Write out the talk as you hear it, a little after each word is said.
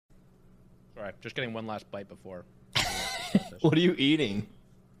Sorry, just getting one last bite before. What are you eating?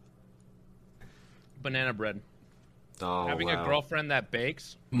 Banana bread. Oh, Having a girlfriend that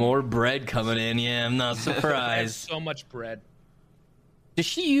bakes. More bread coming in. Yeah, I'm not I have surprised. so much bread. Does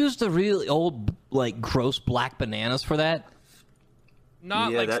she use the really old, like, gross black bananas for that?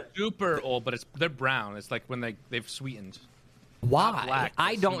 Not super old, but they're brown. It's like when they've sweetened. Why? Black,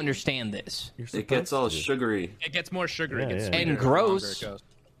 I don't understand this. It gets all sugary. It gets more sugary. Yeah, And gross.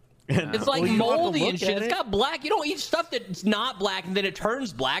 It's like moldy and shit. It's got black. You don't eat stuff that's not black and then it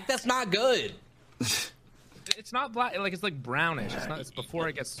turns black. That's not good. It's not black. It's like brownish. It's not. It's before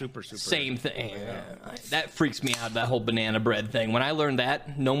it gets super. Same thing. That freaks me out. That whole banana bread thing. When I learned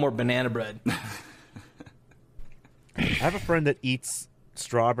that, no more banana bread. I have a friend that eats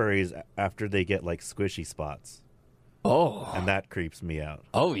strawberries after they get like squishy spots. Oh. And that creeps me out.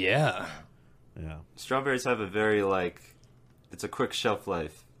 Oh yeah. Yeah. Strawberries have a very it's a quick shelf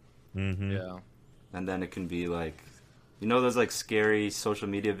life. Mm-hmm. Yeah. And then it can be those like scary social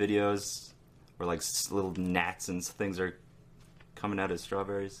media videos where like little gnats and things are coming out of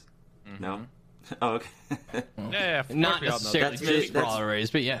strawberries. Mm-hmm. No? Oh, okay. Yeah. Not necessarily just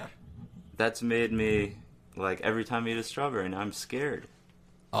strawberries, but yeah. That's made me every time I eat a strawberry, now I'm scared.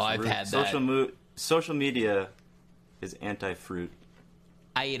 Oh, I've had that. Social media is anti-fruit.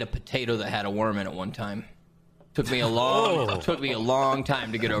 I ate a potato that had a worm in it one time. Took me a long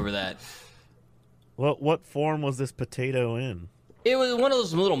time to get over that. What form was this potato in? It was one of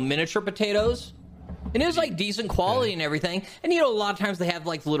those little miniature potatoes. And it was like decent quality and everything. And a lot of times they have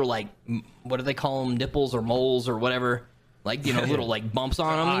like little what do they call them? Nipples or moles or whatever. Little like bumps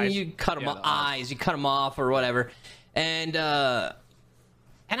on them. And you cut them off, you cut them off or whatever. And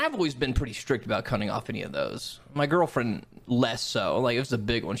I've always been pretty strict about cutting off any of those. My girlfriend less so. If it's a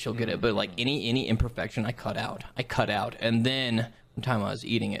big one, she'll get it. But any imperfection, I cut out. And then one time I was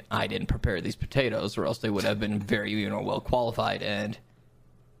eating it, I didn't prepare these potatoes, or else they would have been very well qualified. And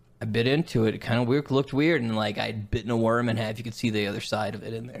I bit into it. It kind of looked weird, and I'd bitten a worm in half. You could see the other side of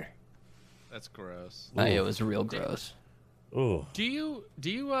it in there. That's gross. It was real gross. Ooh. Do you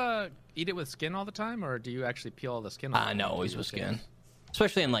eat it with skin all the time, or do you actually peel all the skin off? No, always with skin.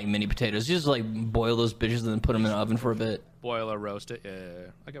 Especially in mini potatoes. You just boil those bitches and then put them in the oven for a bit. Boil or roast it. Yeah.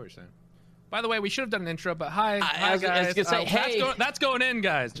 I get what you're saying. By the way, we should have done an intro, but hi guys. I was gonna say, hey. That's going in,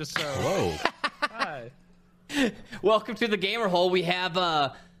 guys. Just so. Whoa. Hi. Welcome to the Gamer Hole. We have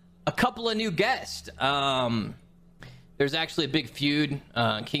a couple of new guests. There's actually a big feud.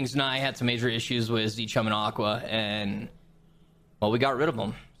 Kings and I had some major issues with Z-Chum and Aqua, and we got rid of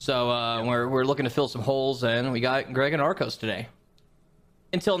them. So we're looking to fill some holes, and we got Greg and Arcos today.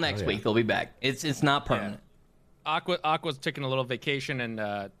 Until next week, they'll be back. It's not permanent. Yeah. Aqua's taking a little vacation,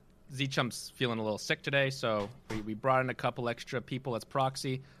 and Z-Chump's feeling a little sick today, so we brought in a couple extra people as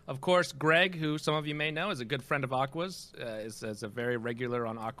proxy. Of course, Greg, who some of you may know is a good friend of Aqua's, is a very regular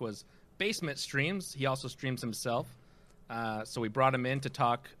on Aqua's basement streams. He also streams himself. So we brought him in to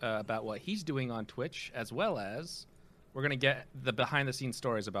talk about what he's doing on Twitch, as well as we're going to get the behind-the-scenes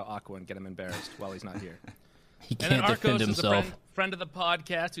stories about Aqua and get him embarrassed while he's not here. He can't defend himself. Is a friend of the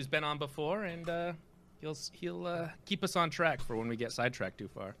podcast who's been on before, and he'll keep us on track for when we get sidetracked too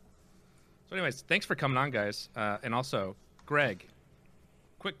far. So anyways, thanks for coming on, guys. And also, Greg,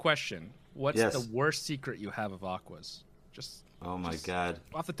 quick question. What's the worst secret you have of Aqua's? Oh my God.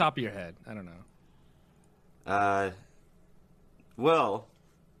 Off the top of your head. I don't know. Well,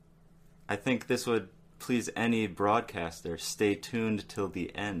 I think this would please any broadcaster. Stay tuned till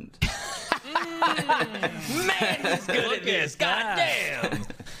the end. Man, he's good at this. God damn.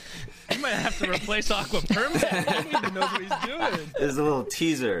 You might have to replace Aqua permanently. He even knows what he's doing. This is a little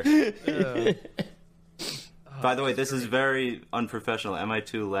teaser. By the way, this is very unprofessional. Am I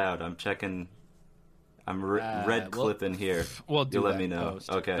too loud? I'm checking. I'm red clipping here. We'll do You'll that let me know. post.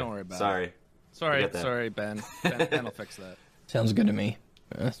 Okay. Don't worry about it. Sorry, Ben. Ben will fix that. Sounds good to me.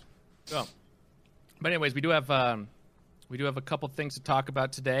 Yes. So, but anyways, we do have a couple things to talk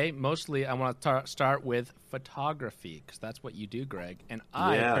about today. Mostly, I want to start with photography, because that's what you do, Greg. And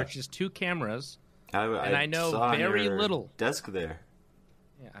I purchased 2 cameras, and I know very little. Desk there.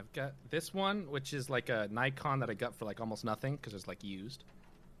 Yeah, I've got this one, which is like a Nikon that I got for almost nothing because it's used.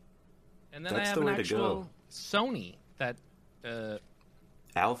 And then I have an actual Sony that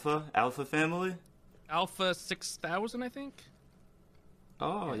Alpha family? Alpha 6000, I think.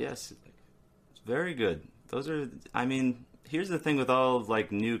 Oh, yes. It's very good. Those are, here's the thing with all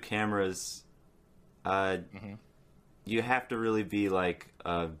new cameras. You have to really be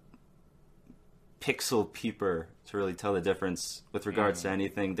a pixel peeper to really tell the difference with regards to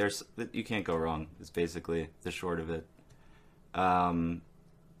anything. You can't go wrong, is basically the short of it.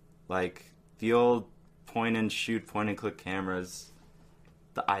 the old point and shoot, point and click cameras.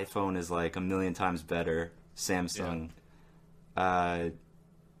 The iPhone is like a million times better. Samsung.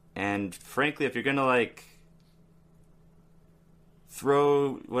 And frankly, if you're gonna like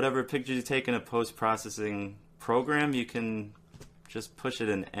throw whatever pictures you take in a post-processing program, you can just push it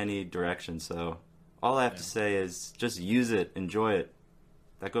in any direction. So all I have to say is just use it, enjoy it.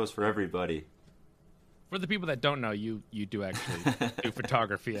 That goes for everybody. For the people that don't know, you do actually do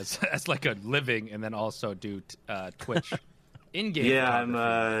photography as like a living, and then also do Twitch in-game. Yeah, I'm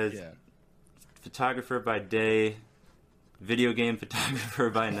a photographer by day, video game photographer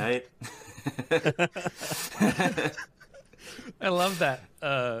by night. I love that.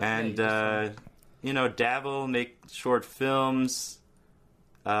 Dabble, make short films.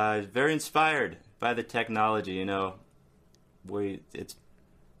 Very inspired by the technology.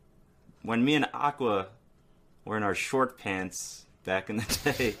 When me and Aqua were in our short pants back in the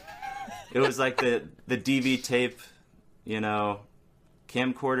day, it was like the DV tape,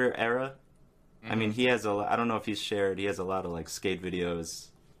 camcorder era. I mean, he has I don't know if he's shared. He has a lot of like skate videos.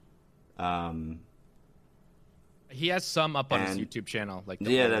 He has some up on his YouTube channel.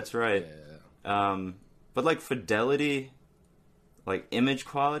 That's right. Yeah. But like fidelity, like image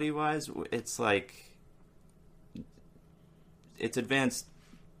quality wise, it's like it's advanced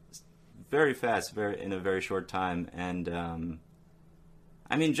very fast, in a very short time. And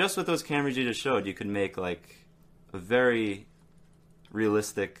I mean, just with those cameras you just showed, you could make like a very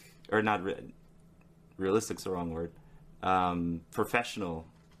realistic, or not realistic's the wrong word, professional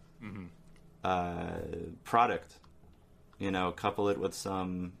product. Couple it with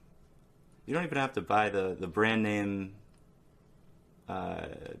some. You don't even have to buy the brand name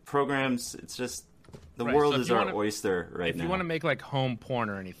programs. It's just the world is our oyster right now. If you want to make like home porn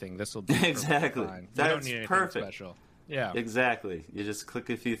or anything, this will be exactly. Fine. That's you don't need perfect. Special. Yeah, exactly. You just click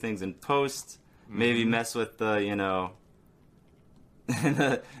a few things in post. Maybe mess with the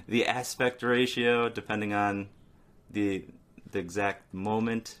the aspect ratio depending on the exact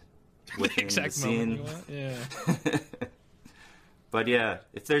moment within the scene. Yeah. But yeah,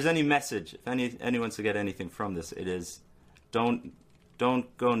 if there's any message, if anyone's to get anything from this, it is don't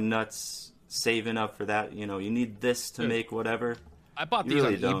go nuts saving up for that. You need this to make whatever. I bought these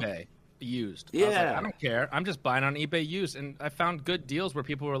on eBay used. Yeah. I was like, I don't care. I'm just buying on eBay used, and I found good deals where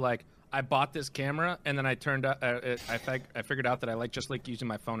people were like, I bought this camera, and then I turned out, I figured out that I just like using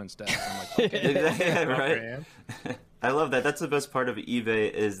my phone instead. So I'm like, okay, right. I love that. That's the best part of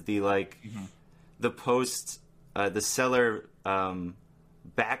eBay is the the post, the seller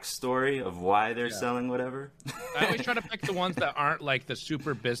backstory of why they're selling whatever. I always try to pick the ones that aren't like the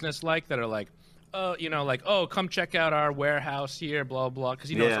super business-like, that are like, come check out our warehouse here, blah blah. Because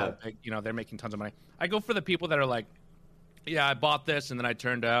it's all big, they're making tons of money. I go for the people that are like, yeah, I bought this, and then it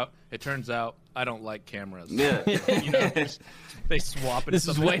turns out I don't like cameras. Yeah, they swap it. This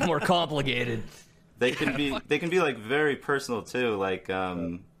is way more complicated. They can be like very personal too, like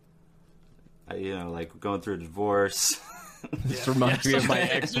like going through a divorce. This reminds me of my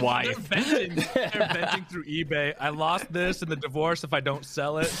ex-wife. They're venting through eBay. I lost this in the divorce if I don't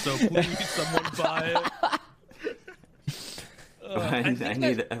sell it, so please someone buy it. I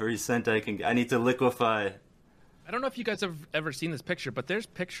need every cent I can get. I need to liquefy. I don't know if you guys have ever seen this picture, but there's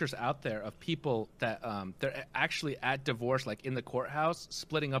pictures out there of people that they're actually at divorce, like in the courthouse,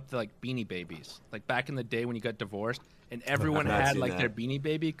 splitting up the like Beanie Babies, like back in the day when you got divorced, and everyone had like their Beanie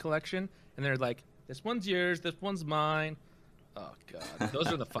Baby collection, and they're like, this one's yours, this one's mine. Oh god, those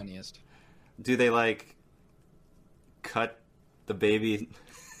are the funniest. Do they like cut the baby?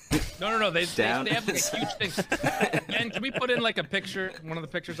 No. They have like a huge thing. And can we put in like a picture, one of the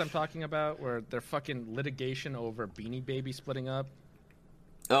pictures I'm talking about, where they're fucking litigation over Beanie Baby splitting up?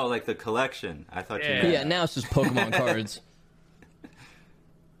 Oh, like the collection. I thought you meant. Yeah, now it's just Pokemon cards.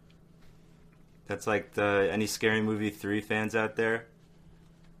 That's like any Scary Movie 3 fans out there.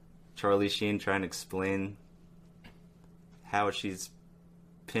 Charlie Sheen trying to explain how she's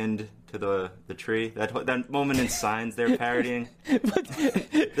pinned to the tree. That moment in Signs they're parodying.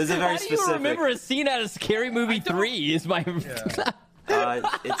 There's a very specific. How do you remember a scene out of Scary Movie 3? Is my.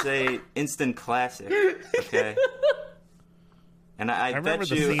 It's a instant classic. Okay. And I remember bet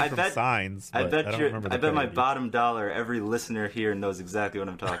the you. scene I from bet. Signs. I But bet I don't you. remember the I bet my parody. bottom dollar. Every listener here knows exactly what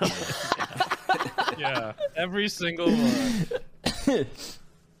I'm talking about. Yeah, every single one.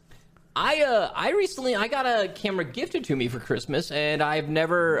 I recently got a camera gifted to me for Christmas, and I've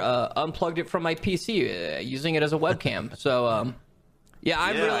never unplugged it from my PC, using it as a webcam. So, I'm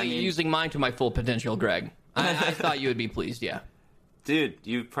really using mine to my full potential, Greg. I thought you would be pleased, yeah. Dude,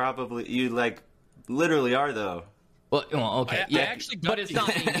 you like literally are though. Well, okay, I actually got but it's not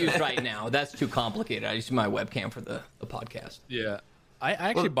being used right now. That's too complicated. I use my webcam for the podcast. Yeah. I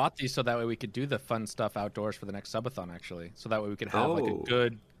actually bought these so that way we could do the fun stuff outdoors for the next subathon, actually. So that way we could have like a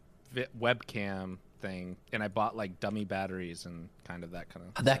good webcam thing. And I bought like dummy batteries and kind of that kind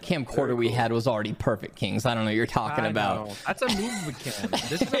of. That camcorder we had was already perfect, Kings. I don't know what you're talking about. Know. That's a movie cam.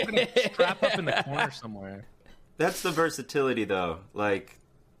 This is going to strap up in the corner somewhere. That's the versatility, though. Like,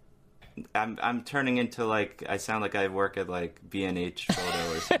 I'm turning into like I sound like I work at like B&H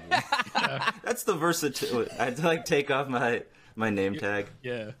Photo or something. That's the versatility. I had to like take off my name tag.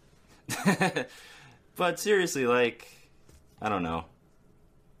 Yeah. But seriously, like, I don't know.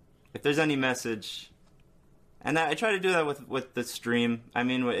 If there's any message, and I try to do that with the stream. I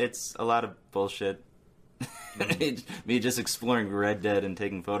mean, it's a lot of bullshit. Me just exploring Red Dead and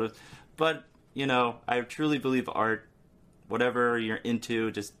taking photos. But, you know, I truly believe art, whatever you're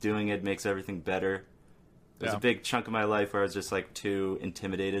into, just doing it makes everything better. There's a big chunk of my life where I was just, like, too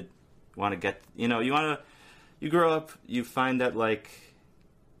intimidated. You grow up, you find that, like,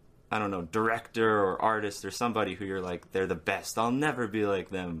 I don't know, director or artist or somebody who you're like, they're the best. I'll never be like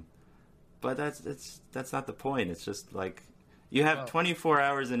them. But that's not the point. It's just like you have 24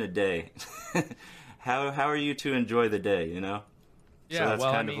 hours in a day. How are you to enjoy the day? You know. Yeah. So that's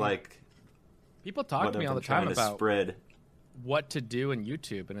kind of like people talk to me all the time about what to do in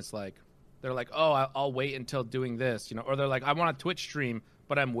YouTube, and it's like they're like, oh, I'll wait until doing this, you know, or they're like, I want a Twitch stream,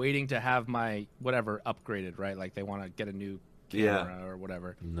 but I'm waiting to have my whatever upgraded, right? Like they want to get a new camera or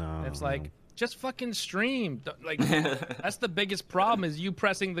whatever. No. And it's like, just fucking stream. Like that's the biggest problem is you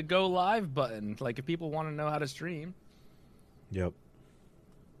pressing the go live button. Like if people want to know how to stream. Yep.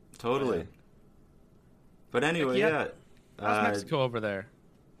 Totally. Yeah. But anyway, how's Mexico over there?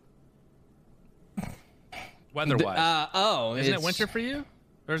 Weather-wise. Isn't it winter for you?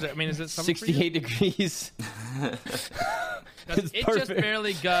 Or is it? I mean, is it summer 68 degrees?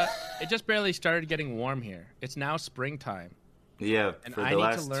 It just barely started getting warm here. It's now springtime. Yeah, and for I the need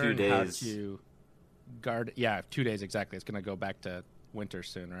last to learn 2 days. how to guard. Yeah, 2 days exactly. It's gonna go back to winter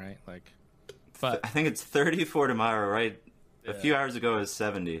soon, right? Like, but I think it's 34 tomorrow, right? A few hours ago it was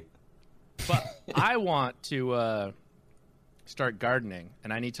 70. But I want to start gardening,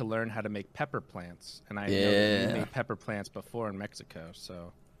 and I need to learn how to make pepper plants. And I know that you made pepper plants before in Mexico,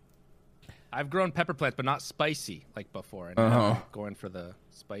 so I've grown pepper plants, but not spicy like before. And I'm going for the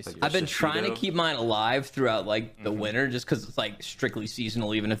spicy. I've been trying to keep mine alive throughout like the winter, just because it's like strictly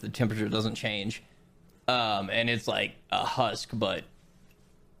seasonal, even if the temperature doesn't change. And it's like a husk, but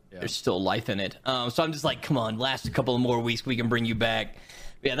there's still life in it. So I'm just like, come on, last a couple of more weeks, we can bring you back.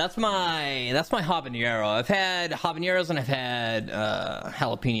 Yeah, that's my habanero. I've had habaneros and I've had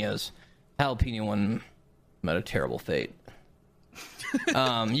jalapenos. Jalapeno one met a terrible fate.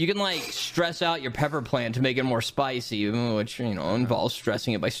 You can like stress out your pepper plant to make it more spicy, which involves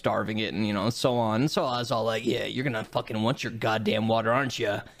stressing it by starving it and so on. And so I was all like, yeah, you're gonna fucking want your goddamn water, aren't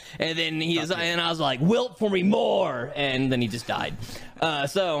you? And then and I was like, wilt for me more, and then he just died.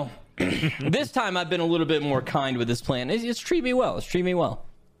 So this time I've been a little bit more kind with this plant. It's treated me well.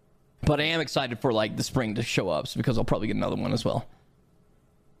 But I am excited for like the spring to show up, because I'll probably get another one as well.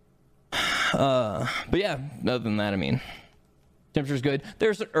 But yeah, other than that, I mean, temperature's good.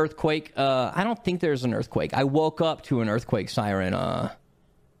 There's an earthquake. I don't think there's an earthquake. I woke up to an earthquake siren,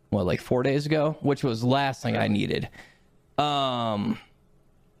 like 4 days ago, which was the last thing I needed. But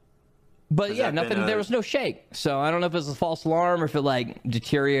yeah, nothing. There was no shake, so I don't know if it was a false alarm or if it like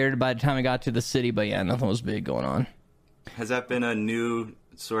deteriorated by the time I got to the city. But yeah, nothing was big going on. Has that been a new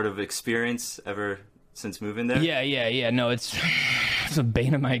sort of experience ever since moving there? Yeah. No, it's a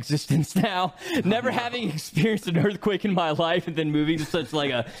bane of my existence now. Never having experienced an earthquake in my life and then moving to such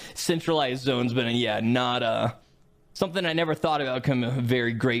like a centralized zone's been not something I never thought about become a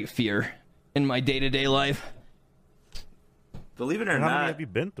very great fear in my day-to-day life. Believe it or How not, many have you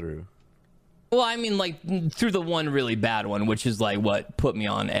been through? Well, I mean, like, through the one really bad one, which is, like, what put me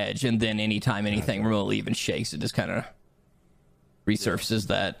on edge. And then anytime anything remotely even shakes, it just kind of resurfaces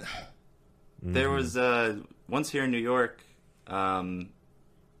that. There was, once here in New York, I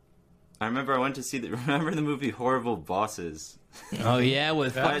remember I went to see remember the movie Horrible Bosses? Oh, yeah,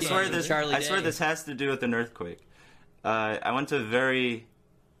 with Charlie Day. I swear this has to do with an earthquake. I went to a very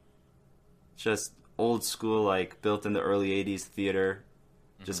just old school, like, built in the early 80s theater.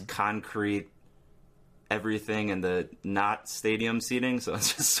 Just concrete everything and the not stadium seating, so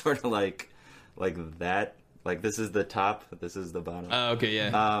it's just sort of like that. Like, this is the top, this is the bottom. Oh, okay,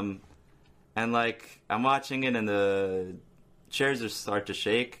 yeah. And like I'm watching it and the chairs just start to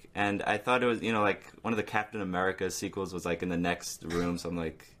shake, and I thought it was like one of the Captain America sequels was like in the next room, so I'm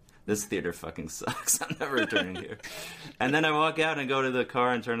like, this theater fucking sucks. I'm never returning here. And then I walk out and go to the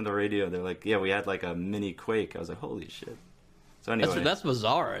car and turn on the radio. They're like, yeah, we had like a mini quake. I was like, holy shit. So anyway. That's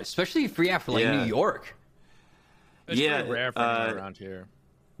bizarre, especially for New York. It's pretty rare for anyone around here.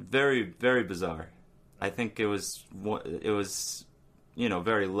 Very, very bizarre. I think it was,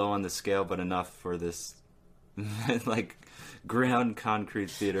 very low on the scale, but enough for this, like, ground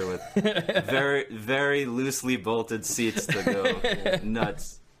concrete theater with very, very loosely bolted seats to go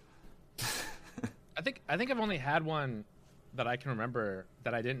nuts. I think I've only had one that I can remember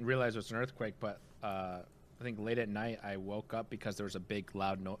that I didn't realize was an earthquake, but I think late at night I woke up because there was a big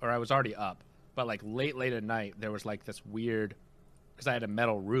loud noise, or I was already up, but like late at night there was like this weird, because I had a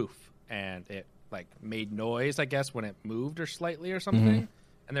metal roof and it like made noise, I guess, when it moved or slightly or something.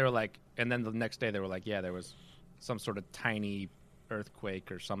 And they were like, and then the next day they were like, yeah, there was some sort of tiny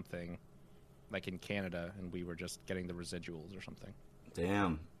earthquake or something, like in Canada, and we were just getting the residuals or something.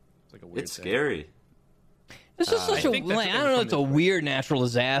 Damn, it's like a weird it's thing. Scary. This is such I don't know. It's a weird natural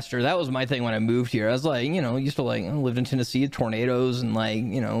disaster. That was my thing when I moved here. I was like, used to lived in Tennessee, tornadoes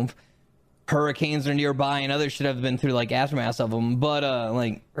and hurricanes are nearby, and other shit have been through like aftermaths of them. But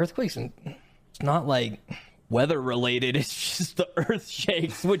like earthquakes, it's not like weather related. It's just the earth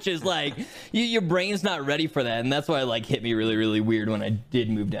shakes, which is like your brain's not ready for that, and that's why it like hit me really, really weird when I did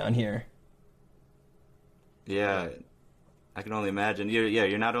move down here. Yeah, I can only imagine.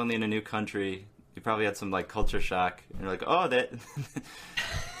 You're not only in a new country. You probably had some like culture shock, and you're like, "Oh, that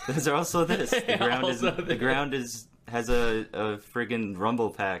those are also this. The ground has a friggin' rumble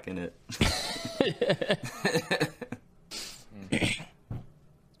pack in it."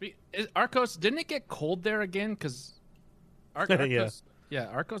 Arcos, didn't it get cold there again? Because Arcos,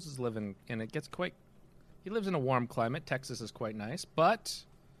 Arcos is living, and it gets quite. He lives in a warm climate. Texas is quite nice, but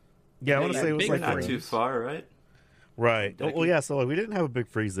I want to say it was like not too far, right? Right. Well, yeah. So we didn't have a big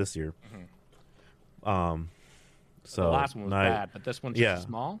freeze this year. So the last one was bad, but this one's just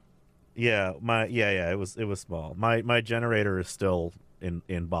small. Yeah, it was small. My generator is still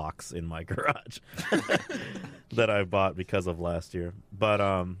in box in my garage that I bought because of last year.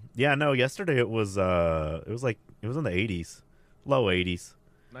 But yesterday it was in the 80s, low 80s.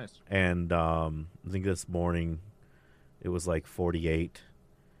 Nice. And I think this morning it was like 48.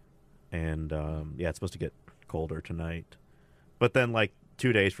 And it's supposed to get colder tonight. But then like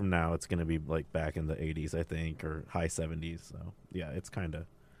 2 days from now, it's going to be like back in the 80s, I think, or high 70s. So yeah, it's kind of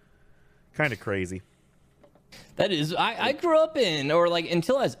crazy. That is, I grew up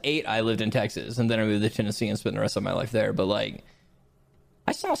until I was 8, I lived in Texas, and then I moved to Tennessee and spent the rest of my life there. But like,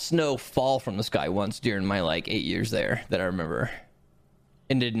 I saw snow fall from the sky once during my like 8 years there that I remember.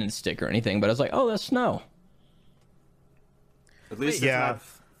 It didn't stick or anything, but I was like, oh, that's snow. At least it's not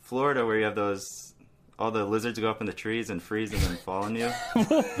Florida where you have those. All the lizards go up in the trees and freeze and then fall on you.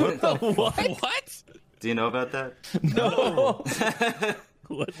 What? Do you know about that? No.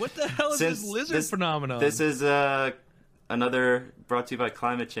 What the hell is this lizard phenomenon? This is another brought to you by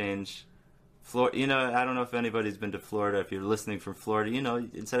climate change. I don't know if anybody's been to Florida. If you're listening from Florida,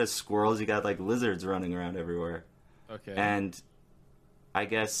 instead of squirrels, you got like lizards running around everywhere. Okay. And I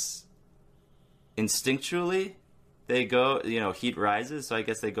guess instinctually they go, heat rises, so I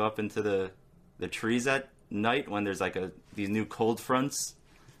guess they go up into the trees at night when there's like these new cold fronts,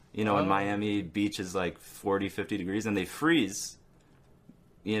 in Miami Beach is like 40, 50 degrees, and they freeze,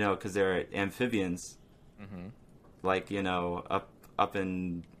 because they're amphibians. Mm-hmm. Like, up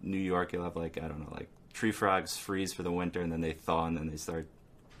in New York, you'll have like, I don't know, like tree frogs freeze for the winter and then they thaw and then they start.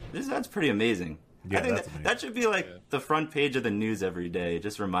 That's pretty amazing. Yeah, I think that should be like the front page of the news every day,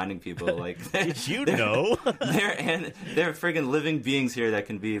 just reminding people like did you know they're friggin' living beings here that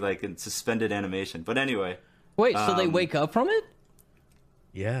can be like in suspended animation. But anyway, wait, so they wake up from it?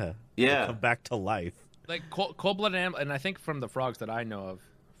 Yeah, they come back to life. Like cold-blooded animal, and I think from the frogs that I know of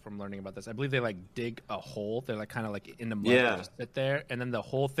from learning about this, I believe they like dig a hole. They're like kind of like in the mud, they just sit there, and then the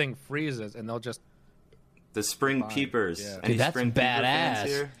whole thing freezes, and they'll just. The spring peepers. Yeah. Dude, that's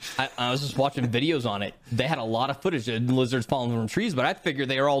badass. I was just watching videos on it. They had a lot of footage of lizards falling from trees, but I figured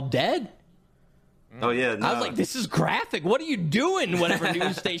they were all dead. Oh, yeah. No. I was like, this is graphic. What are you doing? Whatever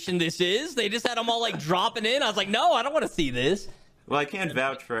news station this is. They just had them all like dropping in. I was like, no, I don't want to see this. Well, I can't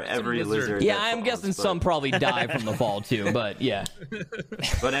vouch for every lizard. Yeah, I'm guessing some probably die from the fall too, but yeah.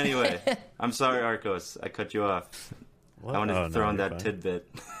 But anyway, I'm sorry, Arcos. I cut you off. What? I wanted to throw in that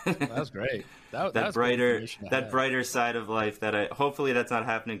tidbit. That was great. That brighter side of life hopefully that's not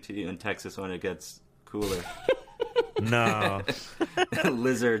happening to you in Texas when it gets cooler. No.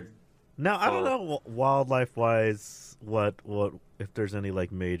 Lizard. No, I don't know wildlife wise what if there's any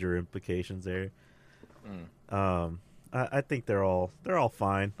like major implications there. I think they're all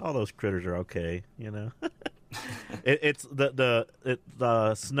fine. All those critters are okay. It's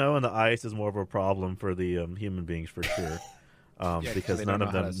the snow and the ice is more of a problem for the human beings for sure, because none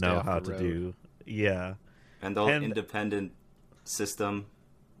of them know how to do. Yeah, and the independent system,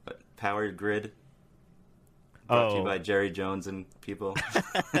 powered grid. Brought to you by Jerry Jones and people.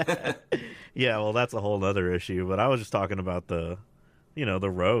 Yeah, well, that's a whole other issue. But I was just talking about the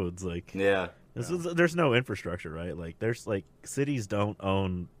roads. Like, there's no infrastructure, right? Like, there's cities don't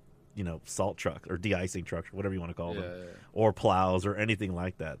own, salt trucks or de-icing trucks or whatever you want to call them, or plows or anything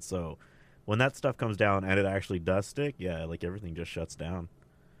like that. So when that stuff comes down and it actually does stick, everything just shuts down.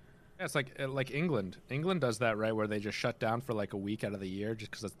 Yeah, it's like England. England does that, right, where they just shut down for like a week out of the year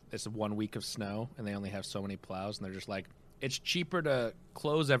just because it's 1 week of snow and they only have so many plows, and they're just like, it's cheaper to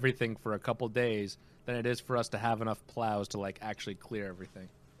close everything for a couple days than it is for us to have enough plows to actually clear everything.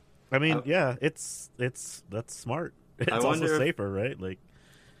 I mean, that's smart. It's also safer, right?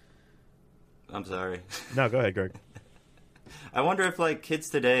 I'm sorry. No, go ahead, Greg. I wonder if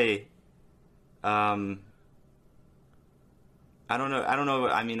kids today, I don't know.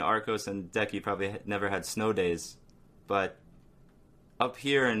 I mean, Arcos and Decky probably never had snow days, but up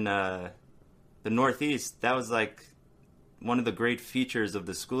here in the Northeast, that was one of the great features of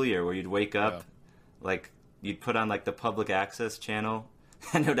the school year, where you'd wake up, you'd put on the public access channel,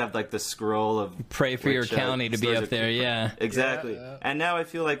 and it would have the scroll of pray for your county to be up there. Yeah, exactly. Yeah. And now I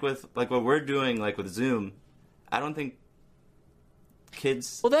feel with what we're doing, with Zoom, I don't think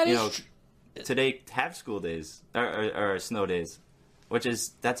kids, today have school days or snow days,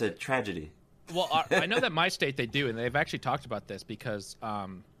 that's a tragedy. Well, I know that my state they do, and they've actually talked about this because I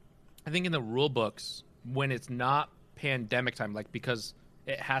think in the rule books, when it's not pandemic time, because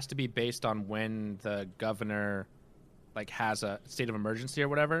it has to be based on when the governor has a state of emergency or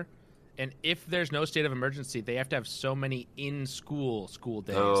whatever, and if there's no state of emergency, they have to have so many in school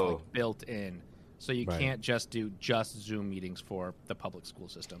days built in. So you can't just do Zoom meetings for the public school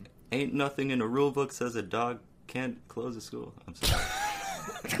system. Ain't nothing in a rule book says a dog can't close a school. I'm sorry.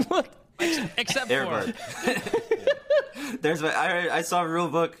 Except for there's I saw a rule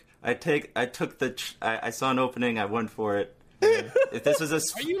book. I saw an opening. I went for it. If this was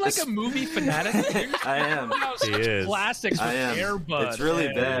are you a movie fanatic? I am. He is. Classics with Air Bud. It's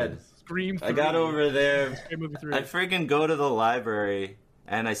really bad. Scream 3. I got over there. I freaking go to the library.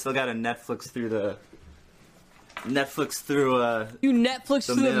 And I still got to Netflix through. You Netflix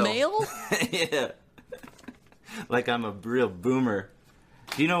through the mail? Yeah. I'm a real boomer.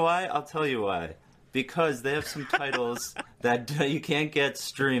 Do you know why? I'll tell you why. Because they have some titles that you can't get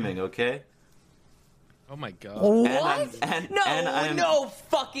streaming, okay? Oh my god. What? No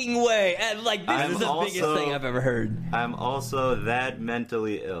fucking way. And this is the biggest thing I've ever heard. I'm also that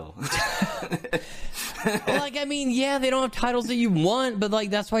mentally ill. They don't have titles that you want, but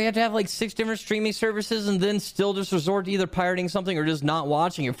that's why you have to have 6 different streaming services and then still just resort to either pirating something or just not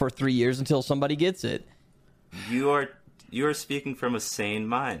watching it for 3 years until somebody gets it. You are speaking from a sane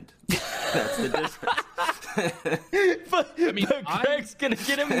mind. That's the difference. but Greg's gonna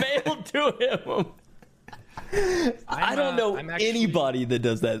get it mailed to him. I don't know anybody that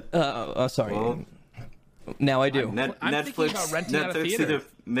does that. Sorry. Well, now I do. I'm thinking about renting out a theater. Netflix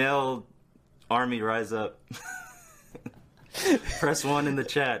mail army rise up. Press 1 in the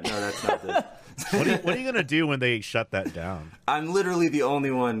chat. No, that's not this. What are you gonna do when they shut that down? I'm literally the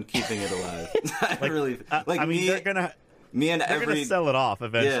only one keeping it alive. They're gonna sell it off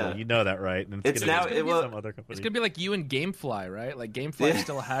eventually. Yeah. You know that, right? And it's gonna be some other company. It's gonna be like you and GameFly, right? GameFly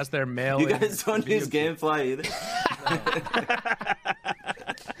still has their mail. You guys don't use GameFly either.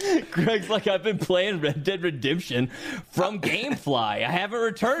 Greg's I've been playing Red Dead Redemption from GameFly. I haven't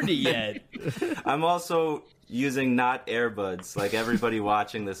returned it yet. I'm also using not earbuds. Everybody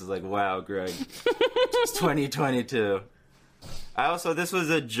watching this is wow, Greg. It's 2022. This was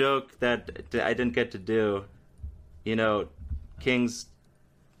a joke that I didn't get to do. Kings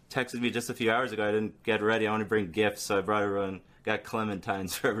texted me just a few hours ago. I didn't get ready. I want to bring gifts, so I brought everyone. Got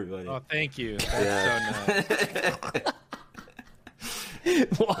clementines for everybody. Oh, thank you. That's so nice.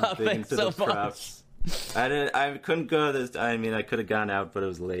 Wow, thanks so much. I couldn't go this. I could have gone out, but it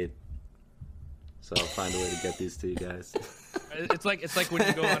was late. So I'll find a way to get these to you guys. It's like when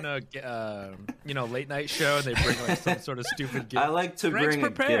you go on a late night show and they bring some sort of stupid gift. I like to Greg's bring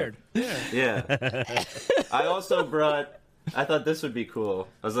prepared. A gift. Yeah. I also brought. I thought this would be cool.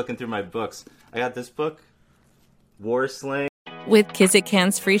 I was looking through my books. I got this book, War Sling. With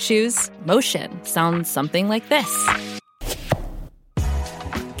Kizikans free shoes, motion sounds something like this.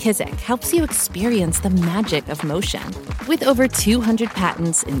 Kizik helps you experience the magic of motion. With over 200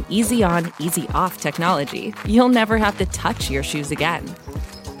 patents and easy-on, easy-off technology, you'll never have to touch your shoes again.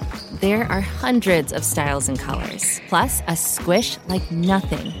 There are hundreds of styles and colors, plus a squish like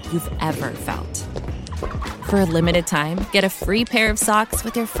nothing you've ever felt. For a limited time, get a free pair of socks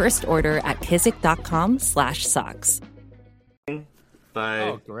with your first order at kizik.com/socks.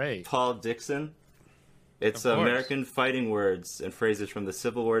 By great. Paul Dixon. It's American fighting words and phrases from the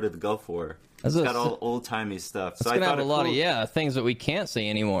Civil War to the Gulf War. It's got all old-timey stuff. So I thought a lot of things that we can't say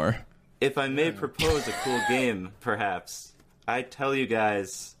anymore. If I may propose a cool game, perhaps, I tell you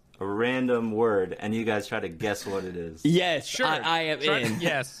guys a random word, and you guys try to guess what it is. Yes, sure. I am in.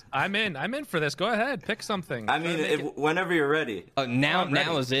 Yes, I'm in. I'm in for this. Go ahead, pick something. I mean, whenever you're ready. Oh, now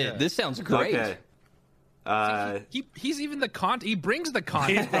is it. Yeah. This sounds great. Okay. He's even the content. He brings the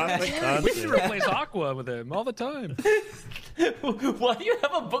content. We should replace Aqua with him all the time. Why do you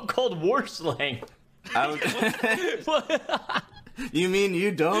have a book called War Slang? You mean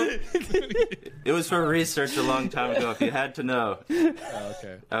you don't? It was for research a long time ago, if you had to know. Oh,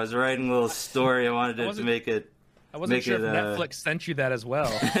 okay. I was writing a little story. I wanted to make it. I wasn't sure if Netflix sent you that as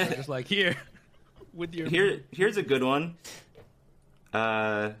well. Just like, here, with your... Here's a good one.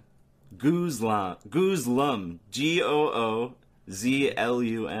 Goozlum. Goozlum.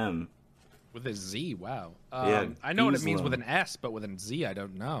 With a Z, wow. Yeah, I know what it means with an S, but with a Z, I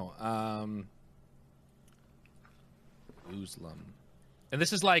don't know. Goozlum. And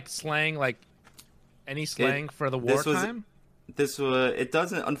this is like slang, like any slang for the wartime? It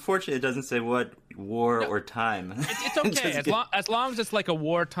doesn't, unfortunately, it doesn't say what war or time. It's okay, as long as it's like a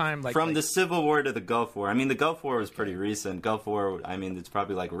wartime. From the Civil War to the Gulf War. I mean, the Gulf War was pretty recent. Gulf War, I mean, it's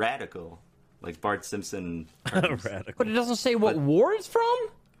probably like radical. Like Bart Simpson. Radical. But it doesn't say what war it's from?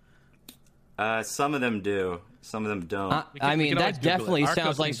 Some of them do. Some of them don't. I mean, that definitely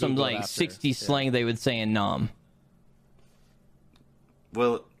sounds like some like 60s slang they would say in Nam.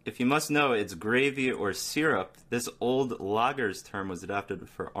 Well, if you must know, it's gravy or syrup. This old loggers term was adopted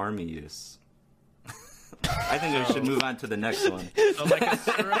for army use. I think we should move on to the next one. So like a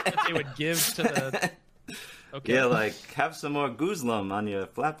syrup that they would give to the... Okay. Yeah, like, have some more goozlum on your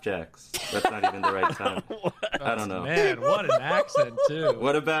flapjacks. That's not even the right time. I don't know. Man, what an accent, too.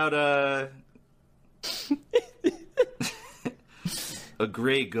 What about, a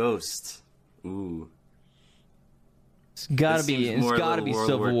gray ghost? Ooh. It's gotta be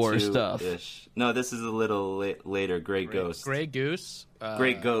Civil War stuff. No, this is a little later. Gray Ghost. Gray Goose.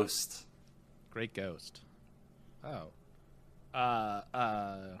 Great Ghost. Great Ghost. Oh. I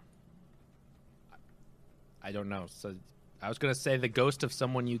don't know. So I was gonna say the ghost of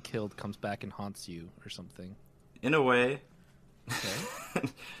someone you killed comes back and haunts you, or something. In a way. Okay.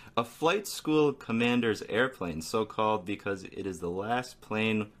 A flight school commander's airplane, so called because it is the last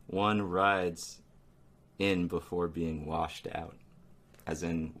plane one rides in before being washed out, as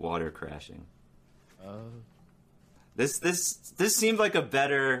in water crashing. This seemed like a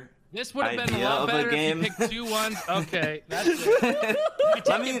better. This would have been a lot better if you picked 2 ones. Okay, that's it. You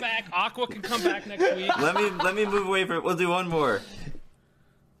take it back. Aqua can come back next week. Let me move away from it. We'll do one more.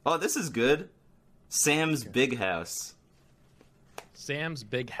 Oh, this is good. Sam's Big House. Sam's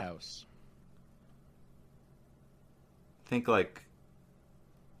Big House. Think like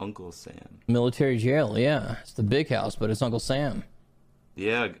Uncle Sam. Military jail, yeah. It's the big house, but it's Uncle Sam.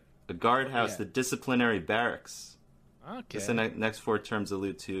 Yeah, a guardhouse, the disciplinary barracks. Okay. The next 4 terms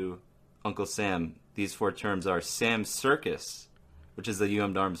allude to Uncle Sam. These 4 terms are Sam's Circus, which is the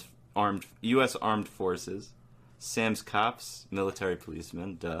U.S. Armed Forces. Sam's Cops, military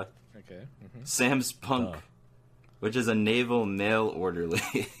policemen, duh. Okay. Mm-hmm. Sam's Punk, which is a naval mail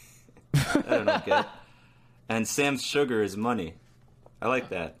orderly. I don't get. And Sam's Sugar is money. I like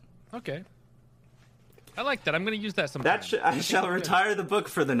that. Okay. I like that. I'm going to use that sometime. I shall retire the book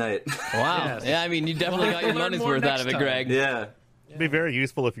for the night. Wow. Yes. Yeah, I mean, you definitely got your money's worth out of it, Greg. Yeah. It'd be very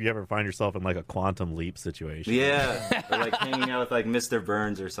useful if you ever find yourself in like a quantum leap situation. Yeah. Or like hanging out with like Mr.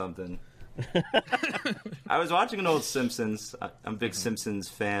 Burns or something. I was watching an old Simpsons. I'm a big Simpsons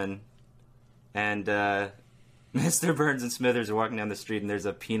fan. And Mr. Burns and Smithers are walking down the street and there's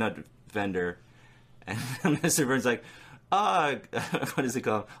a peanut vendor. And Mr. Burns is like, what does he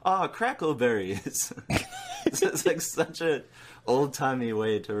call them? Crackleberries. It's like such a old-timey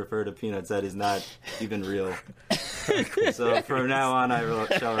way to refer to peanuts that is not even real. So from now on, I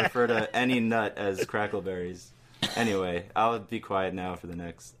shall refer to any nut as crackleberries. Anyway, I'll be quiet now for the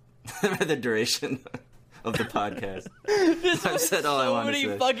duration of the podcast. I've said all I want to say. So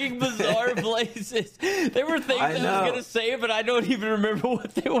many fucking bizarre places. There were things I was going to say, but I don't even remember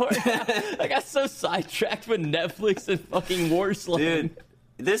what they were. I got so sidetracked with Netflix and fucking war slang. Dude,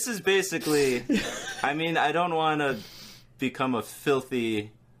 This is basically, I mean, I don't want to become a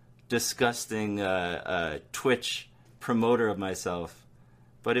filthy, disgusting Twitch promoter of myself,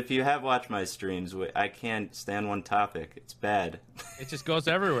 but if you have watched my streams, I can't stand one topic. It's bad. It just goes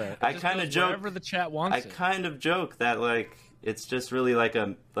everywhere. I kind of joke wherever the chat wants it. I kind of joke that like it's just really like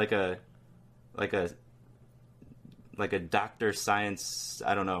a doctor science,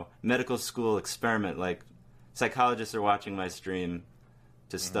 I don't know, medical school experiment. Like psychologists are watching my stream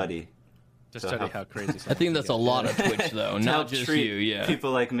to study. To study how crazy. I think that's a lot of Twitch, though, not just treat you. Yeah.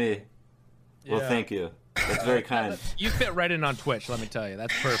 people like me. Well, Yeah. thank you. That's very kind. You fit right in on Twitch, let me tell you.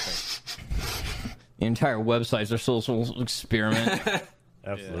 That's perfect. The entire website's a social experiment.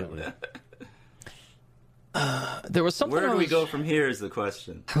 Absolutely. There was something. Where do we go from here? Is the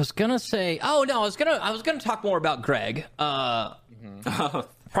question. I was gonna say. Oh no, I was gonna talk more about Greg.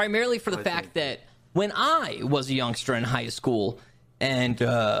 Primarily for the fact that when I was a youngster in high school, and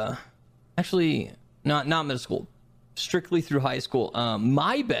actually not middle school, strictly through high school,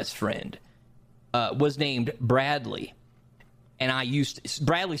 my best friend was named Bradley. And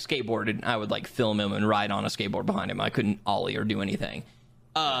Bradley skateboarded. I would like film him and ride on a skateboard behind him. I couldn't ollie or do anything.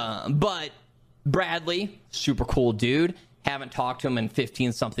 But Bradley, super cool dude. Haven't talked to him in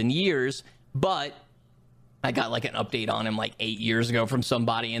 15-something years, but I got like an update on him like 8 years ago from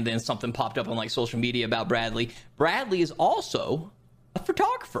somebody, and then something popped up on like social media about Bradley. Bradley is also a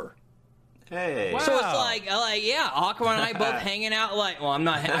photographer. Hey. Wow. So it's like yeah, Aqua and I both hanging out. Like, well, I'm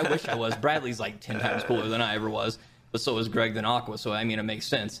not. I wish I was. Bradley's like 10 times cooler than I ever was, but so is Greg than Aqua. So I mean, it makes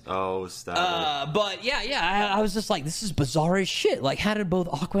sense. Oh, stop But yeah, I was just like, this is bizarre as shit. Like, how did both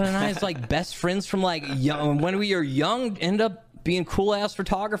Aqua and I, as like best friends from like young, when we were young, end up being cool ass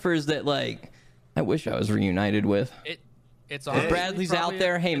photographers that like I wish I was reunited with. It's Hey. Bradley's out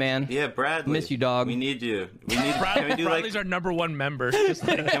there. Hey man, it. Yeah, Bradley. Miss you, dog. We need you. Can we do Bradley's like? our number one member. Just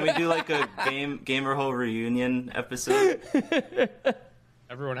like, Can we do like a gamer hole reunion episode?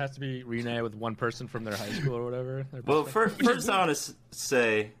 everyone has to be reunited with one person from their high school or whatever. Well, first I want to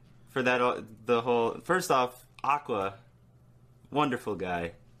say for that first off, Aqua, wonderful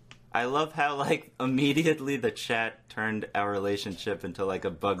guy. I love how like immediately the chat turned our relationship into like a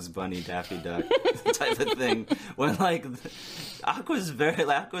Bugs Bunny Daffy Duck type of thing. When like Aqua's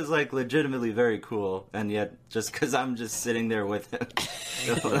like legitimately very cool, and yet just because I'm just sitting there with him,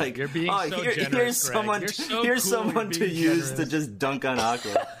 like You're being so generous, here's Greg. someone, You're so here's cool, someone you're to being use generous. to just dunk on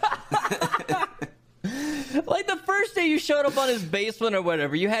Aqua. Like the first day you showed up on his basement or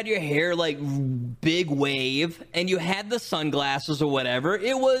whatever, you had your hair like big wave, and you had the sunglasses or whatever.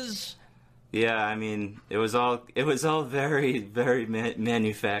 It was. Yeah, I mean, it was all very, very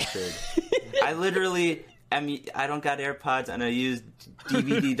manufactured. I don't got AirPods, and I used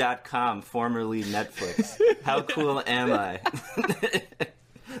DVD.com, formerly Netflix. How cool am I?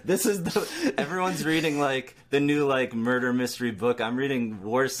 Everyone's reading like the new like murder mystery book. I'm reading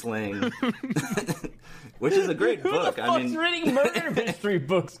War Slang, which is a great book. Who the fuck's reading murder mystery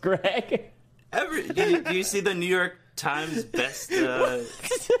books, Greg? Do you see the New York Times best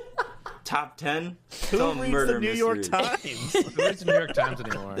top 10? It's all Who reads murder the New York mysteries. Times? Who reads the New York Times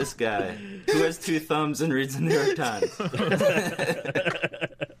anymore? This guy who has 2 thumbs and reads the New York Times.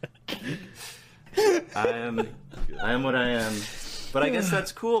 I am what I am, but I guess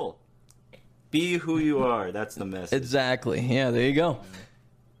that's cool. Be who you are. That's the message. Exactly. Yeah, there you go.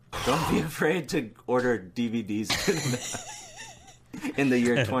 Don't be afraid to order DVDs in the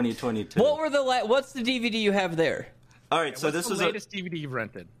year 2022. What's the DVD you have there? All right, so What's this the was latest DVD you've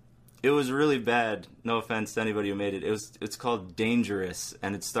rented? It was really bad. No offense to anybody who made it. It's called Dangerous,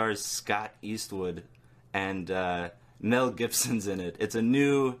 and it stars Scott Eastwood, and Mel Gibson's in it. It's a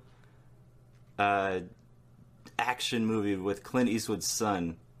new action movie with Clint Eastwood's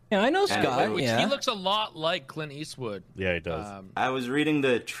son. Yeah, I know And Scott. which Yeah. He looks a lot like Clint Eastwood. Yeah, he does. I was reading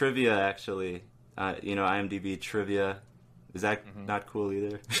the trivia actually. IMDb trivia. Is that not cool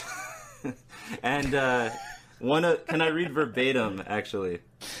either? And can I read verbatim actually?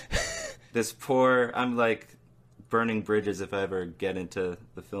 I'm like burning bridges if I ever get into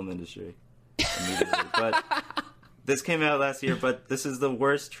the film industry immediately. But this came out last year, but this is the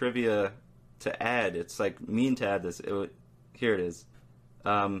worst trivia to add. It's like mean to add this. Here it is.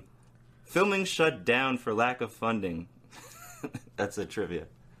 Filming shut down for lack of funding. That's a trivia.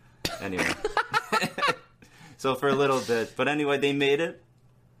 Anyway. So for a little bit. But anyway, they made it.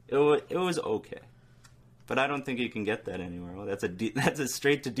 It was okay. But I don't think you can get that anywhere. Well, that's a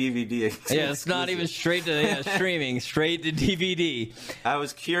straight to DVD. Yeah, it's not even straight to streaming, straight to DVD. I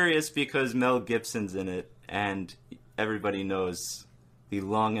was curious because Mel Gibson's in it, and everybody knows the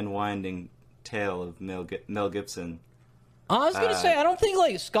long and winding tale of Mel Gibson. I was gonna say I don't think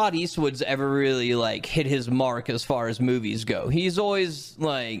like Scott Eastwood's ever really like hit his mark as far as movies go. He's always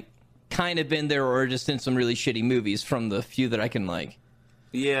like kind of been there or just in some really shitty movies from the few that I can like.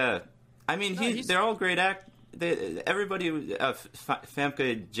 Yeah, I mean they're all great everybody,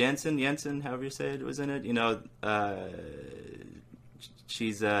 Famke Jensen, however you say it, was in it. You know,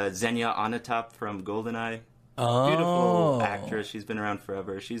 she's Xenia Onatopp from GoldenEye. Beautiful actress. She's been around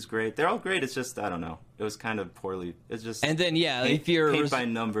forever. She's great. They're all great. It's just I don't know. It was kind of poorly. It's just and then if you're paint by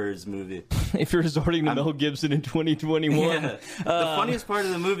numbers movie. If you're resorting to Mel Gibson in 2021, the funniest part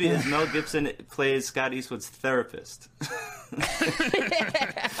of the movie is Mel Gibson plays Scott Eastwood's therapist.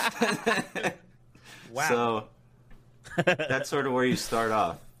 Wow. So that's sort of where you start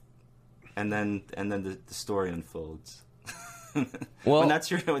off, and then the story unfolds. Well, when that's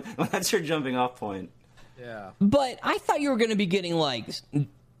your jumping off point. Yeah. But I thought you were going to be getting like,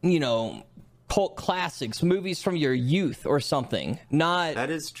 cult classics, movies from your youth or something. Not that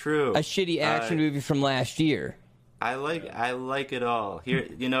is true. A shitty action movie from last year. I like it all. Here,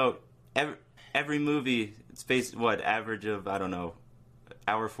 every movie it's based average of I don't know,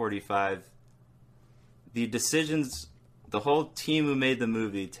 hour 45. The decisions the whole team who made the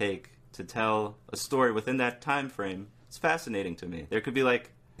movie take to tell a story within that time frame, it's fascinating to me. There could be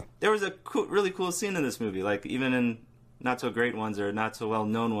there was a really cool scene in this movie, like even in not so great ones or not so well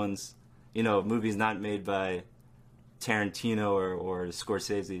known ones, movies not made by Tarantino or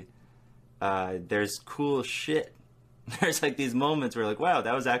Scorsese. There's cool shit. There's these moments where wow,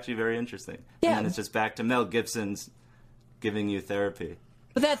 that was actually very interesting. Yeah. And then it's just back to Mel Gibson's giving you therapy.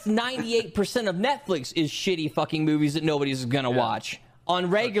 But that's 98% of Netflix is shitty fucking movies that nobody's gonna watch on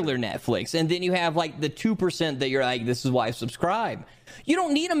regular Netflix. And then you have the 2% that you're like, this is why I subscribe. You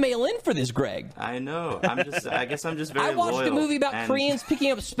don't need a mail in for this, Greg. I know. I guess I'm just very I watched a movie about Koreans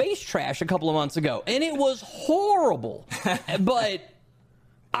picking up space trash a couple of months ago, and it was horrible. But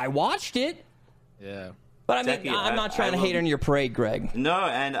I watched it. Yeah. But I mean, I'm not trying to hate on your parade, Greg. No,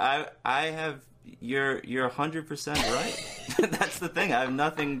 and I have. You're 100% right. That's the thing. I have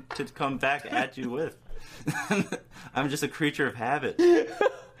nothing to come back at you with. I'm just a creature of habit.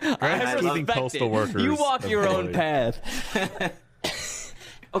 Greg's keeping postal workers. You walk your own path.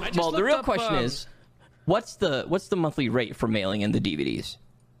 Okay, well, the real question is, what's the monthly rate for mailing in the DVDs?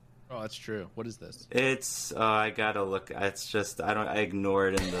 Oh, that's true. What is this? It's I gotta look. It's just I ignore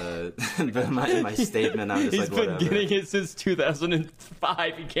it in my statement. I'm just He's been whatever. getting it since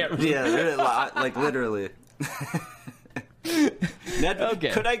 2005. He can't remember. Yeah, really, literally.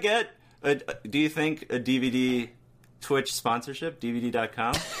 Okay. Could I get? Do you think a DVD Twitch sponsorship?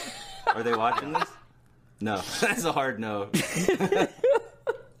 DVD.com? Are they watching this? No, that's a hard no.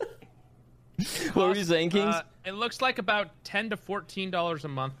 What were you saying, Kings? It looks like about $10 to $14 a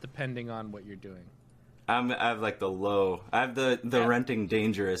month, depending on what you're doing. I have the low. I have the Renting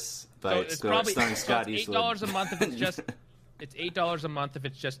Dangerous by starring Scott Eastwood. $8 a month if it's just. It's $8 a month if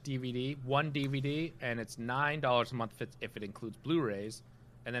it's just DVD, one DVD, and it's $9 a month if it includes Blu-rays,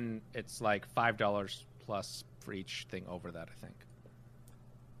 and then it's $5 plus for each thing over that, I think.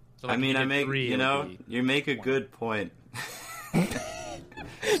 So you make a good point.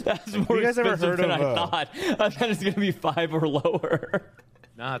 That's more you guys ever expensive heard than of, I thought. I thought it's going to be 5 or lower.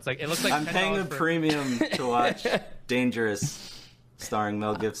 No, it looks like I'm paying $10 a for... premium to watch Dangerous, starring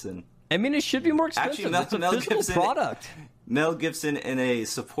Mel Gibson. I mean, it should be more expensive. Actually, It's a Mel physical Gibson, product. Mel Gibson in a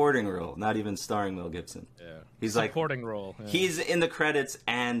supporting role, not even starring Mel Gibson. Yeah. He's supporting role. Yeah. He's in the credits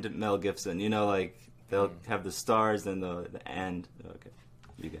and Mel Gibson. They'll have the stars and the and. Okay,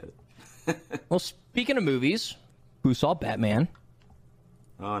 you get it. Well, speaking of movies, who saw Batman?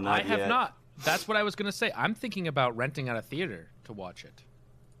 Oh, not I have yet. not. That's what I was going to say. I'm thinking about renting at a theater to watch it.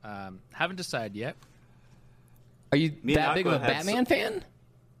 Haven't decided yet. Are you that big of a Aqua had Batman fan?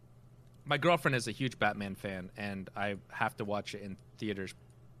 My girlfriend is a huge Batman fan, and I have to watch it in theaters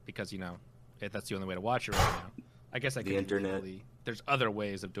because, that's the only way to watch it right now. I guess I could internet. There's other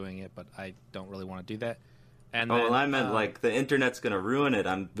ways of doing it, but I don't really want to do that. And I meant the internet's going to ruin it.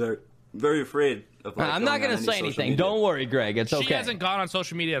 I'm very, very afraid of I'm not going to say anything. Don't worry, Greg. It's okay. She hasn't gone on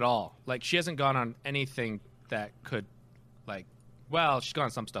social media at all. She hasn't gone on anything that could, she's gone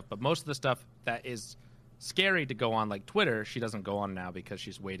on some stuff, but most of the stuff that is scary to go on, like Twitter, she doesn't go on now because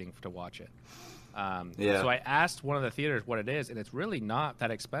she's waiting to watch it. So I asked one of the theaters what it is, and it's really not that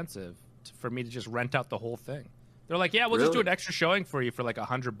expensive for me to just rent out the whole thing. They're like, yeah, we'll just do an extra showing for you for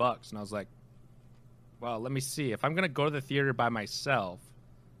 $100. And I was like, well, let me see. If I'm going to go to the theater by myself,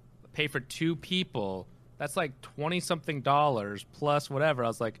 pay for 2 people, that's $20-something plus whatever. I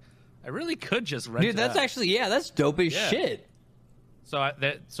was like, I really could just rent it Dude, that's out. actually, that's dope as shit. So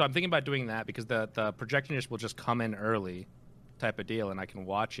I'm thinking about doing that because the projectionist will just come in early type of deal, and I can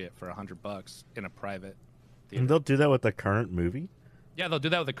watch it for $100 in a private theater. And they'll do that with the current movie? Yeah, they'll do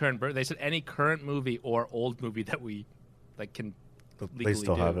that with the current. They said any current movie or old movie that we can legally They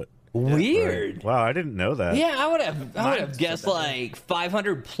still do. have it. Weird. Right. Wow, I didn't know that. Yeah, I would have guessed like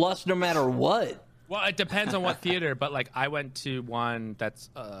 500 plus no matter what. Well, it depends on what theater, but like I went to one that's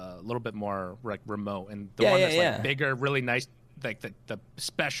a little bit more like remote, and the one that's like bigger, really nice, like the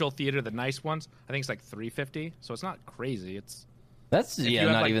special theater, the nice ones. I think it's like $350, so it's not crazy. That's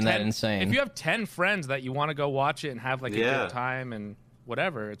not even that insane. If you have 10 friends that you want to go watch it and have like a good time and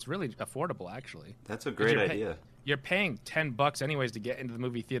whatever, it's really affordable actually. That's a great idea. You're paying $10 anyways to get into the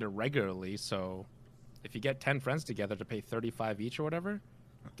movie theater regularly, so if you get 10 friends together to pay $35 each or whatever,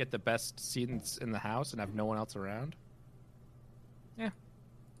 get the best seats in the house and have no one else around. Yeah.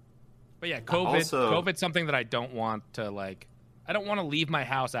 But yeah, COVID's something that I don't want to like. I don't want to leave my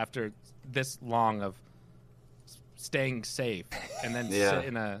house after this long of staying safe and then sit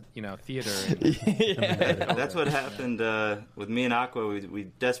in a theater. And, That's what happened with me and Aqua. We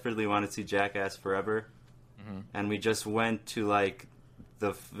desperately wanted to see Jackass Forever, and we just went to like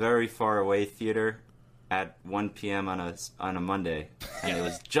the very far away theater at 1 p.m. on a Monday, and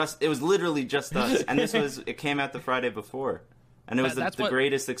it was literally just us. And it came out the Friday before, and it was the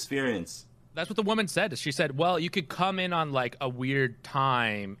greatest experience. That's what the woman said. She said, well, you could come in on like a weird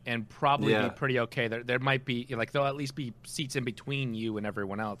time and probably be pretty okay. There might be like there'll at least be seats in between you and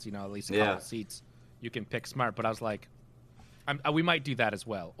everyone else. At least a couple seats you can pick smart. But I was like, we might do that as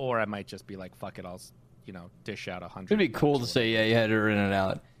well, or I might just be like, fuck it, I'll dish out 100. It'd be cool to say you had to rent it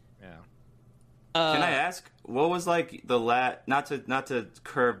out. Yeah. Can I ask what was like not to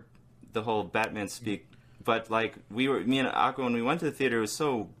curb the whole Batman speak, but like me and Aqua, when we went to the theater, it was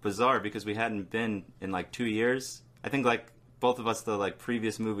so bizarre because we hadn't been in like 2 years. I think like both of us, the like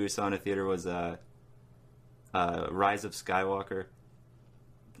previous movie we saw in a theater was Rise of Skywalker,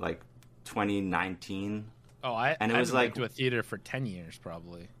 like 2019. Oh, I was like to a theater for 10 years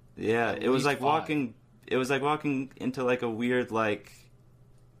probably. Yeah, it was like walking. It was like walking into like a weird like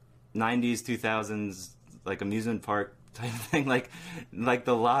 90s 2000s like amusement park type thing. Like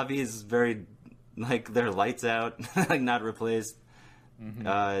the lobby is very like their lights out, like not replaced.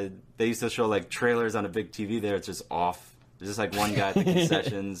 They used to show like trailers on a big TV there. It's just off. There's just like one guy at the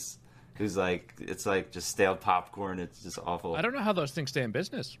concessions who's like, it's like just stale popcorn. It's just awful. I don't know how those things stay in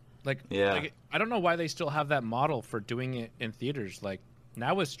business. Like I don't know why they still have that model for doing it in theaters. Like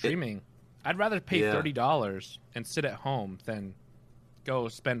now with streaming, I'd rather pay $30 and sit at home than go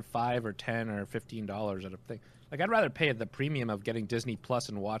spend $5 or $10 or $15 at a thing. Like I'd rather pay the premium of getting Disney Plus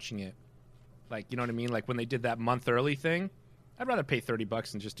and watching it. Like, you know what I mean? Like when they did that month early thing, I'd rather pay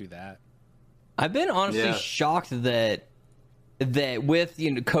 $30 and just do that. I've been honestly shocked that with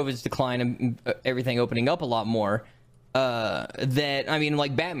COVID's decline and everything opening up a lot more,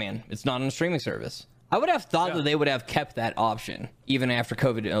 like Batman, it's not on a streaming service. I would have thought that they would have kept that option even after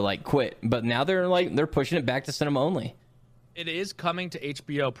COVID quit, but now they're pushing it back to cinema only. It is coming to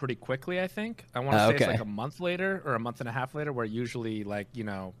HBO pretty quickly, I think. I want to say it's like a month later or a month and a half later, where usually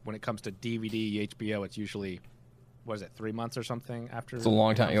when it comes to DVD HBO, it's usually 3 months or something after. It's a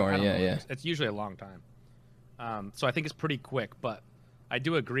long time. It's usually a long time. So I think it's pretty quick, but I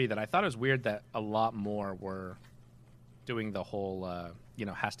do agree that I thought it was weird that a lot more were doing the whole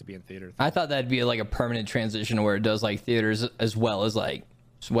has to be in theater thing. I thought that'd be like a permanent transition where it does like theaters as well as like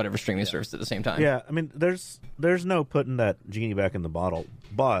whatever streaming service at the same time. Yeah, I mean, there's no putting that genie back in the bottle,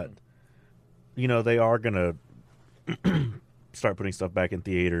 but they are gonna start putting stuff back in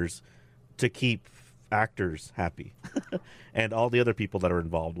theaters to keep actors happy and all the other people that are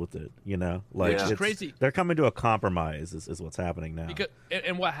involved with it. It's crazy. They're coming to a compromise is what's happening now.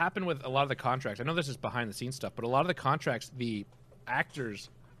 And what happened with a lot of the contracts, I know this is behind the scenes stuff, but a lot of the contracts, the actors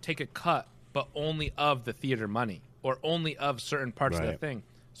take a cut, but only of the theater money or only of certain parts of the thing.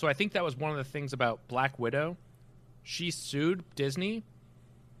 So I think that was one of the things about Black Widow. She sued Disney,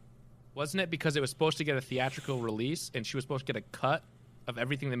 wasn't it? Because it was supposed to get a theatrical release, and she was supposed to get a cut of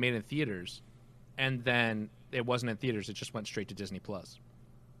everything they made in theaters. And then it wasn't in theaters; it just went straight to Disney Plus.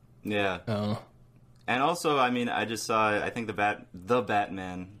 Yeah. Oh. And also, I mean, I just saw. I think the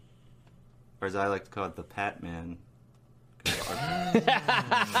Batman, or as I like to call it, the Patman.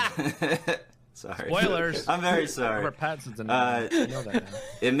 Sorry. Spoilers. I'm very sorry. Robert Pattinson's in it. You know that now.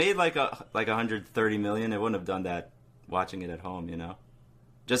 It made like 130 million. It wouldn't have done that watching it at home,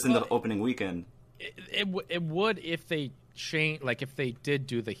 just in the opening weekend. It would if they if they did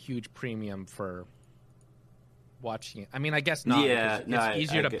do the huge premium for watching it. I mean, I guess not. Yeah, it's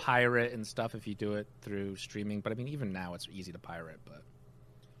easier to pirate and stuff if you do it through streaming. But I mean, even now it's easy to pirate. But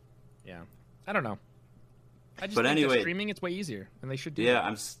yeah, I don't know. I just But think anyway, that streaming, it's way easier, and they should do Yeah,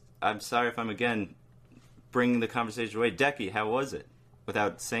 it. I'm sorry if I'm again bringing the conversation away. Decky, how was it?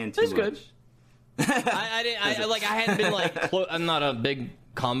 Without saying too It was much. good. I hadn't been like, I'm not a big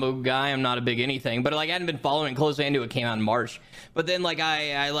combo guy. I'm not a big anything, but like I hadn't been following it closely. I knew it came out in March, but then like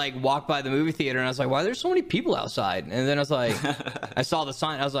I like walked by the movie theater and I was like, why are there so many people outside? And then I was like, I saw the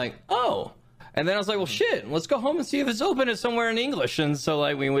sign. I was like, oh. And then I was like, well, shit, let's go home and see if it's open. It's somewhere in English. And so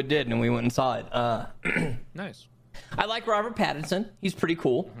like we did, and we went and saw it. Nice. I like Robert Pattinson. He's pretty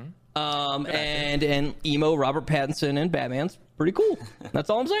cool. And emo Robert Pattinson and Batman's pretty cool. That's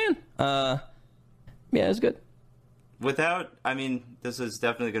all I'm saying. Yeah, it's good. This is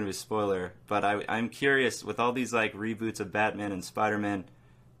definitely going to be a spoiler, but I'm curious, with all these like reboots of Batman and Spider-Man,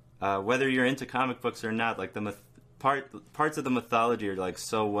 whether you're into comic books or not, like the parts of the mythology are like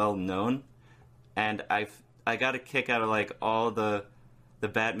so well known, and I got a kick out of like all the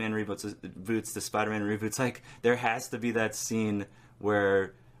Batman reboots, the Spider-Man reboots. Like there has to be that scene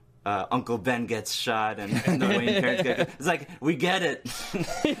where Uncle Ben gets shot and the Wayne parents get. It's like we get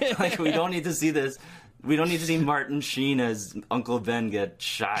it. Like we don't need to see this. We don't need to see Martin Sheen as Uncle Ben get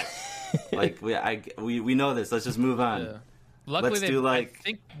shot. Like we know this. Let's just move on. Yeah. Luckily, I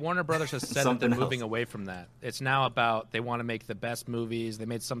think Warner Brothers has said that they're moving else. away from that. It's now about they want to make the best movies. They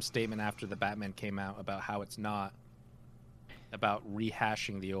made some statement after the Batman came out about how it's not about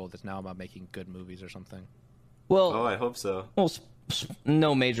rehashing the old. It's now about making good movies or something. Well, I hope so. Well,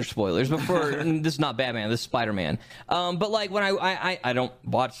 no major spoilers, but this is not Batman. This is Spider-Man. But like when I don't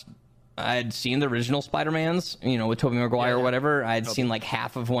watch. I had seen the original Spider-Mans, with Tobey Maguire or whatever. I had seen like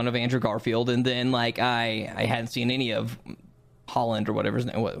half of one of Andrew Garfield, and then like I hadn't seen any of Holland or whatever his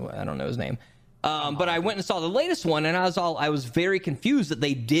name. I don't know his name. But I went and saw the latest one, and I was very confused that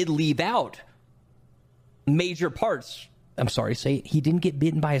they did leave out major parts. I'm sorry, he didn't get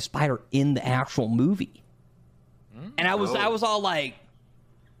bitten by a spider in the actual movie, and I was all like,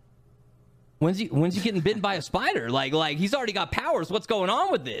 When's he getting bitten by a spider? Like he's already got powers. What's going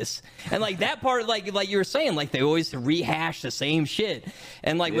on with this? And like that part, like you were saying, like they always rehash the same shit.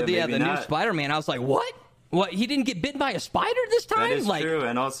 And like with the new Spider-Man, I was like, what? What? He didn't get bitten by a spider this time? That is true.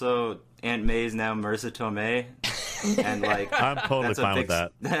 And also, Aunt May is now Marissa Tomei. And like I'm totally fine with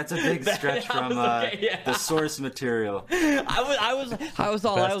that. That's a big stretch from the source material. I was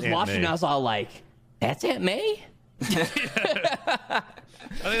watching. And I was all like, that's Aunt May.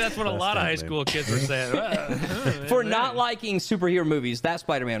 I think that's what a lot of high school kids were saying. For not liking superhero movies, that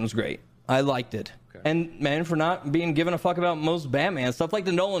Spider-Man was great. I liked it. Okay. And, man, for not being given a fuck about most Batman stuff, like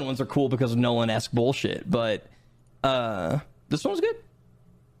the Nolan ones are cool because of Nolan-esque bullshit. But this one's good.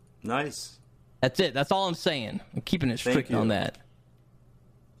 Nice. That's it. That's all I'm saying. I'm keeping it strict on that.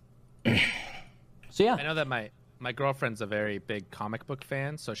 So, yeah. I know that my girlfriend's a very big comic book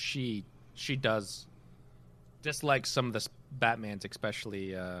fan, so she does dislike some of the Batmans,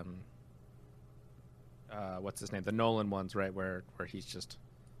 especially what's his name, the Nolan ones, right, where he's just,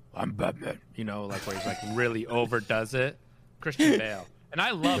 I'm Batman, like where he's like really overdoes it. Christian Bale, and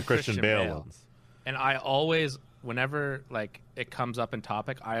I love Christian Bale ones. And I always, whenever like it comes up in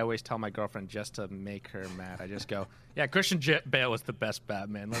topic, I always tell my girlfriend just to make her mad. I just go, yeah, Christian Bale was the best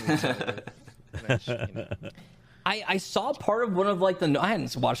Batman. Let me tell you. I saw part of one of like I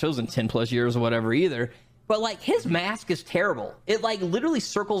hadn't watched those in 10 plus years or whatever either. But, like, his mask is terrible. It, like, literally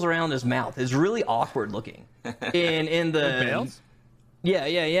circles around his mouth. It's really awkward looking. In the... Bales?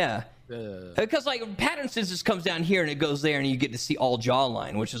 Yeah. Because, like, Pattinson just comes down here and it goes there and you get to see all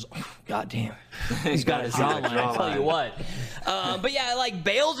jawline, which is... Oh, goddamn. He's got a jawline, I'll tell you what. But, yeah, like,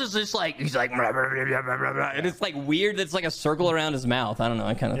 Bales is just, like... He's like... And it's, like, weird that it's, like, a circle around his mouth. I don't know.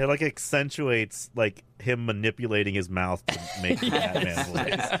 I kind of... It, like, accentuates, like, him manipulating his mouth to make Batman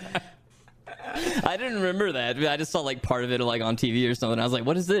voice. I didn't remember that. I just saw like part of it like on TV or something. I was like,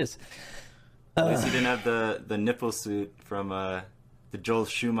 "What is this?" At least he didn't have the nipple suit from the Joel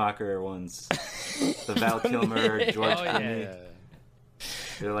Schumacher ones, the Val Kilmer, George Clooney. Yeah.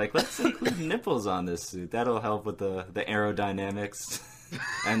 They're like, let's include nipples on this suit. That'll help with the aerodynamics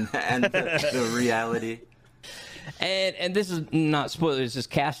and the reality. And this is not spoilers, it's just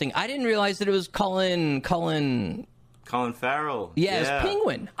casting. I didn't realize that it was Colin Farrell. Yeah, it's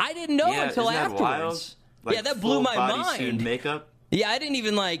Penguin. I didn't know until afterwards. Like, yeah, that blew my mind. Makeup. Yeah, I didn't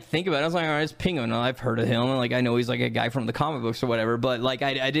even like think about it. I was like, all right, it's Penguin. I've heard of him. Like, I know he's like a guy from the comic books or whatever. But like,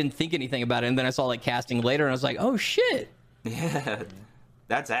 I didn't think anything about it. And then I saw like casting later, and I was like, oh shit. Yeah,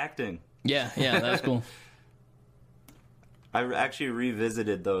 that's acting. Yeah, that's cool. I actually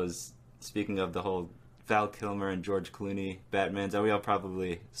revisited those. Speaking of the whole Val Kilmer and George Clooney Batmans that we all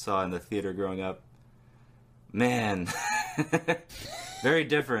probably saw in the theater growing up. Man, very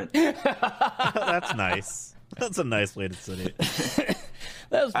different. That's nice. That's a nice way to say it.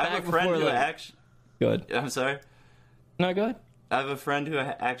 That was I back have a friend before who like. actually. Go ahead. I'm sorry. No, go ahead. I have a friend who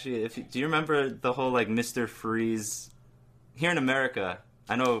actually. Do you remember the whole like Mr. Freeze here in America?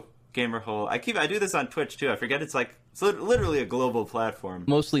 I know Gamerhole. I do this on Twitch too. I forget it's literally a global platform.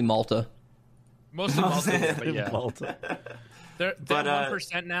 Mostly Malta. Mostly Malta, but yeah. Malta. They're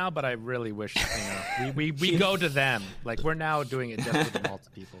 1% now, but I really wish we go to them. Like we're now doing it just for the Malta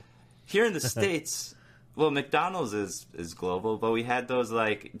people. Here in the States, well, McDonald's is global, but we had those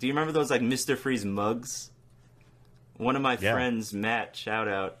like. Do you remember those like Mr. Freeze mugs? One of my friends, Matt, shout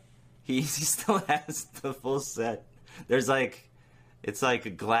out. He still has the full set. There's like, it's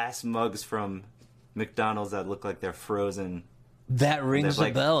like glass mugs from McDonald's that look like they're frozen. That rings a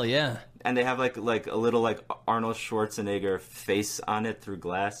bell, yeah. And they have like a little like Arnold Schwarzenegger face on it through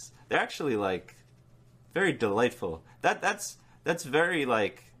glass. They're actually like very delightful. That's very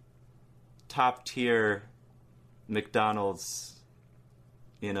like top tier McDonald's,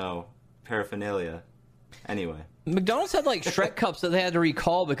 paraphernalia. Anyway. McDonald's had like Shrek cups that they had to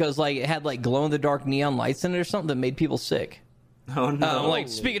recall because like it had like glow in the dark neon lights in it or something that made people sick. Oh no! Like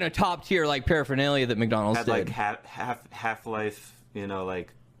speaking of top tier like paraphernalia that McDonald's had did. like Half-Life,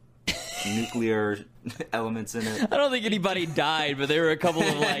 like nuclear elements in it. I don't think anybody died, but there were a couple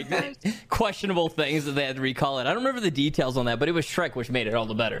of like questionable things that they had to recall it. I don't remember the details on that, but it was Shrek, which made it all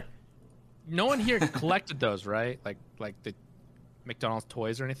the better. No one here collected those, right? Like the McDonald's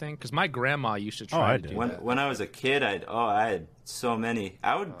toys or anything? Because my grandma used to try to do that. When I was a kid, I had so many.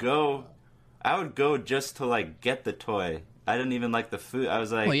 I would go just to like get the toy. I didn't even like the food. I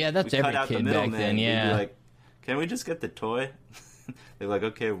was like, well, yeah, that's we every cut out kid the back middleman. then. Yeah, we'd be like, can we just get the toy? They're like,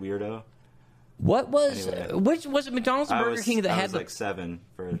 okay, weirdo. What was Anyway. which was it McDonald's or Burger King that I had was the like 7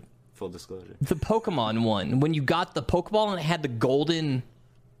 for full disclosure. the Pokemon one when you got the Pokeball and it had the golden.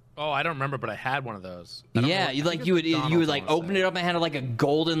 Oh, I don't remember, but I had one of those. Yeah, you would like open it up and it had like a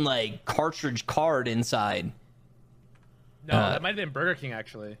golden like cartridge card inside. No, that might have been Burger King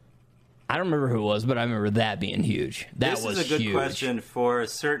actually. I don't remember who it was, but I remember that being huge. This was a good huge. question for a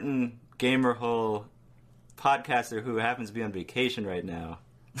certain Gamerhole podcaster who happens to be on vacation right now.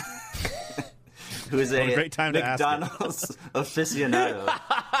 Who is a great time to McDonald's aficionado.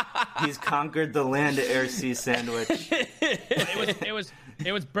 He's conquered the land, air, sea sandwich.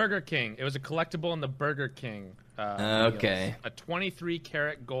 It was Burger King. It was a collectible in the Burger King. Okay. A 23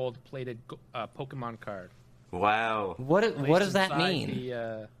 karat gold plated Pokemon card. Wow. What does that mean?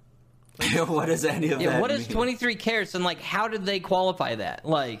 What does any of that mean? What is 23 carats and like how did they qualify that?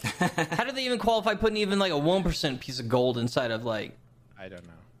 Like how did they even qualify putting even like a 1% piece of gold inside of like I don't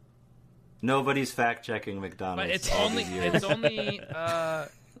know. Nobody's fact checking McDonald's. But it's all only these years. it's only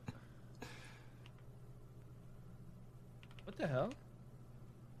what the hell?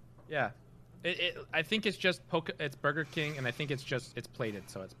 Yeah. I think it's just it's Burger King and I think it's plated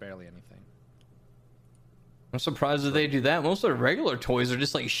so it's barely anything. I'm surprised that they do that. Most of the regular toys are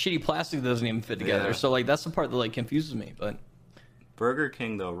just like shitty plastic that doesn't even fit together. Yeah. So like that's the part that like confuses me. But Burger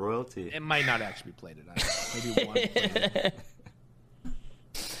King though, royalty. It might not actually be plated. Maybe one plated.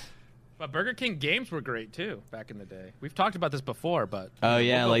 But Burger King games were great too back in the day. We've talked about this before, but oh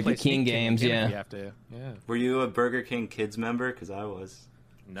yeah, we'll go like play the King Sneak games, if yeah. You have to, yeah. Were you a Burger King Kids member? Because I was.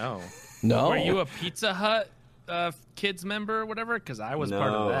 No. No. Were you a Pizza Hut kids member or whatever? Because I was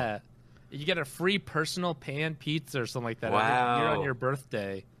part of that. You get a free personal pan pizza or something like that every year on your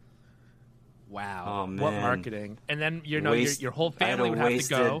birthday. Wow. Oh, man. What marketing. And then, your whole family would have to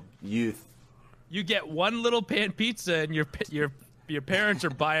go. Youth. You get one little pan pizza and your parents are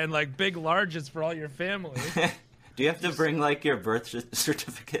buying like big larges for all your family. Do you have to bring like your birth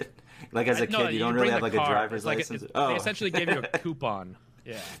certificate? Like as a kid, you don't really have like a driver's license. They essentially gave you a coupon.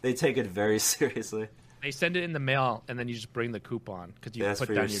 Yeah. They take it very seriously. They send it in the mail, and then you just bring the coupon because you put for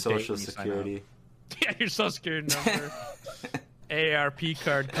down your your social date security. Yeah, your social security number. AARP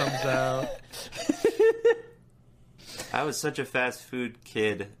card comes out. I was such a fast food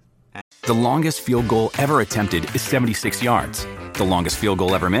kid. The longest field goal ever attempted is 76 yards. The longest field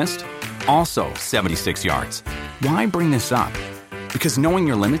goal ever missed? Also 76 yards. Why bring this up? Because knowing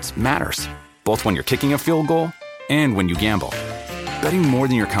your limits matters, both when you're kicking a field goal and when you gamble. Betting more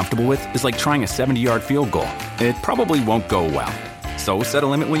than you're comfortable with is like trying a 70-yard field goal. It probably won't go well. So set a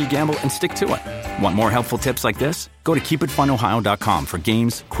limit when you gamble and stick to it. Want more helpful tips like this? Go to keepitfunohio.com for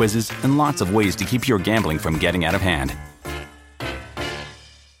games, quizzes, and lots of ways to keep your gambling from getting out of hand.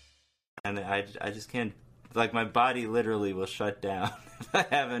 And I just can't, like my body literally will shut down if I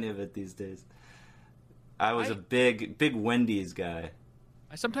have any of it these days. I was a big Wendy's guy.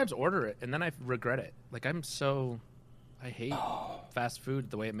 I sometimes order it, and then I regret it. Like, I hate fast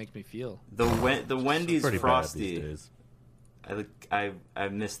food the way it makes me feel. The Wendy's Pretty bad Frosty. these days. I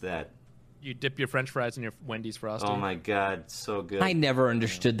missed that. You dip your French fries in your Wendy's Frosty. Oh my god, so good. I never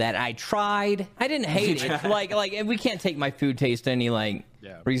understood that. I tried. I didn't hate it. Like we can't take my food taste to any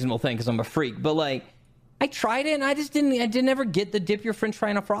reasonable thing because I'm a freak. But I tried it and I just didn't. I didn't ever get the dip your French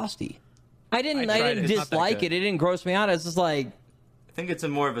fry in a Frosty. I didn't dislike it. It didn't gross me out. I was just like. I think it's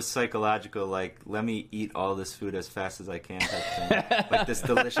more of a psychological, let me eat all this food as fast as I can type thing. Like this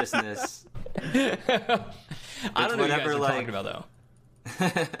deliciousness. I don't know what you guys are talking about, though.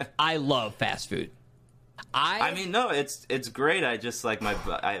 I love fast food. I mean, no, it's great. I just like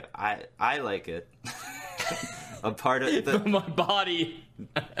I like it. A part of my body.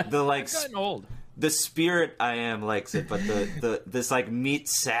 Gotten old. The spirit I am likes it, but this meat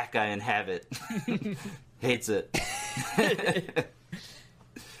sack I inhabit hates it.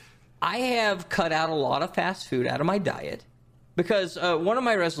 I have cut out a lot of fast food out of my diet because one of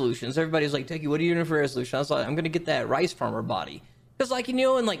my resolutions, everybody's like, Techie, what are you doing for a resolution? I was like, I'm going to get that rice farmer body. Because, in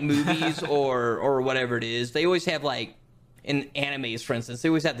movies or whatever it is, they always have, in animes, for instance, they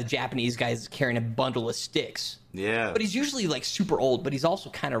always have the Japanese guys carrying a bundle of sticks. Yeah. But he's usually, super old, but he's also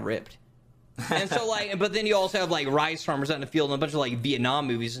kind of ripped. And so, but then you also have, rice farmers out in the field and a bunch of, Vietnam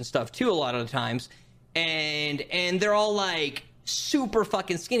movies and stuff, too, a lot of the times. And they're all, super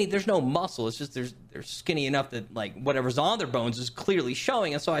fucking skinny. There's no muscle. It's just they're skinny enough that whatever's on their bones is clearly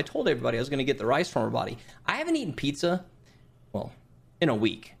showing. And so I told everybody I was going to get the rice farmer body. I haven't eaten pizza, in a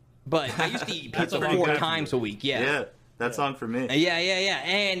week, but I used to eat pizza 4 times a week. Yeah, that's on for me. Yeah.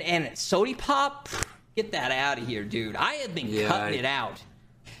 And soda pop, get that out of here, dude. I have been cutting it out.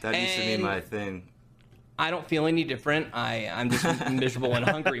 That used to be my thing. I don't feel any different. I'm just miserable and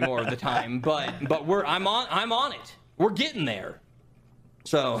hungry more of the time. But I'm on it. We're getting there.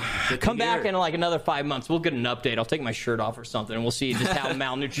 So come back in another 5 months. We'll get an update. I'll take my shirt off or something, and we'll see just how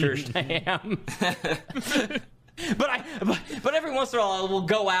malnourished I am. But every once in a while we'll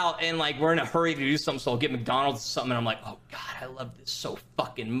go out and we're in a hurry to do something, so I'll get McDonald's or something, and I'm like, oh god, I love this so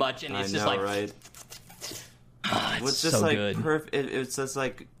fucking much, and it's right? It's just so good. It's just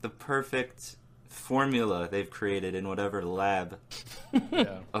the perfect formula they've created in whatever lab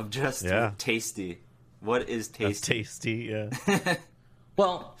of just tasty. What is tasty? That's tasty, yeah.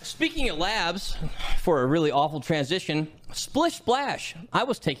 Well, speaking of labs, for a really awful transition, splish splash. I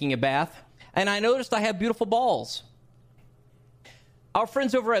was taking a bath, and I noticed I have beautiful balls. Our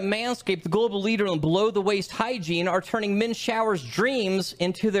friends over at Manscaped, the global leader in below-the-waist hygiene, are turning men's showers' dreams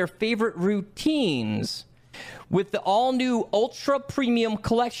into their favorite routines. With the all-new Ultra Premium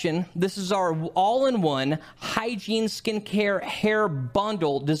Collection, this is our all-in-one hygiene skincare hair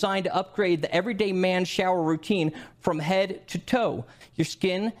bundle designed to upgrade the everyday man shower routine from head to toe. Your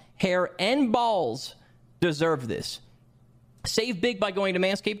skin, hair, and balls deserve this. Save big by going to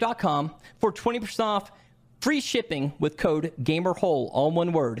manscaped.com for 20% off free shipping with code GAMERHOLE, all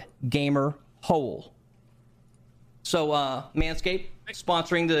one word, GAMERHOLE. So, Manscaped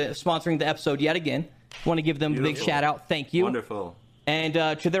sponsoring the episode yet again. Want to give them a big shout out. Thank you. Wonderful. And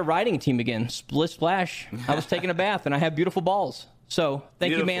to their riding team again, Split Splash. I was taking a bath and I have beautiful balls. So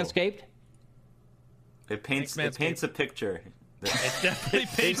thank you, Manscaped. It paints a picture. It definitely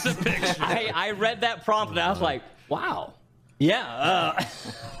paints a picture. I read that prompt and I was like, wow. Yeah.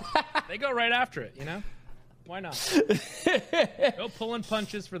 They go right after it, Why not? Go pulling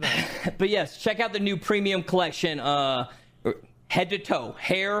punches for them. But yes, check out the new premium collection. Head to toe,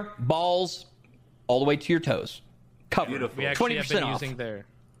 hair, balls, all the way to your toes. Covered. Beautiful. We actually 20%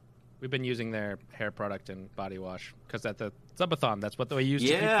 we've been using their hair product and body wash because at the subathon, that's what they use.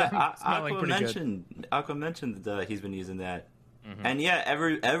 Yeah, to keep them smelling pretty good. Aqua mentioned he's been using that, and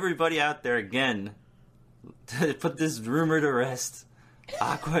everybody out there again, to put this rumor to rest.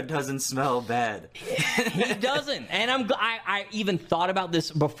 Aqua doesn't smell bad. He doesn't. And I even thought about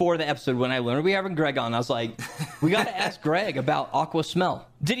this before the episode when I learned we having Greg on. I was like, we got to ask Greg about Aqua smell.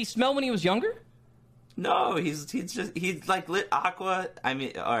 Did he smell when he was younger? No, he's lit Aqua. I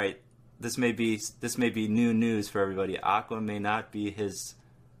mean, all right, this may be new news for everybody. Aqua may not be his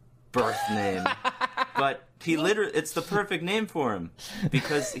birth name, but it's the perfect name for him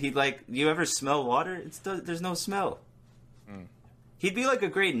because you ever smell water? There's no smell. He'd be like a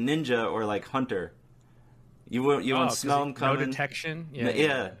great ninja or hunter. You won't smell him coming. No detection.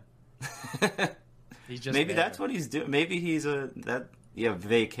 Yeah. He's just maybe there. that's what he's doing. Maybe he's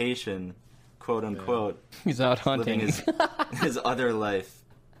vacation, quote unquote. He's out hunting his other life.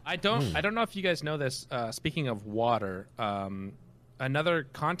 I don't know if you guys know this. Speaking of water, another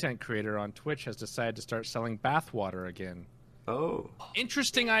content creator on Twitch has decided to start selling bath water again. Oh.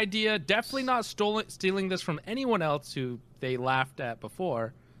 Interesting idea. Definitely not stealing this from anyone else who they laughed at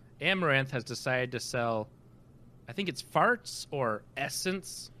before. Amaranth has decided to sell, I think it's farts or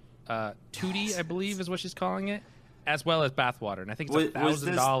essence, Tootie, I believe is what she's calling it, as well as bathwater. And I think it's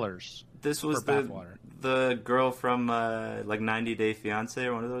 $1,000. This was the girl from like 90 Day Fiance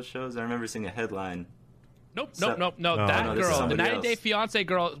or one of those shows. I remember seeing a headline. Nope. That girl, the 90 Day Fiance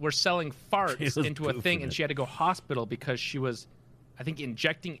girl, were selling farts into a thing, and she had to go hospital because she was, I think,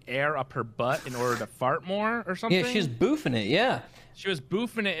 injecting air up her butt in order to fart more or something. Yeah, she was boofing it. Yeah, she was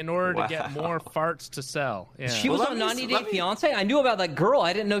boofing it in order to get more farts to sell. Yeah. She was on 90 Day Fiance. I knew about that girl.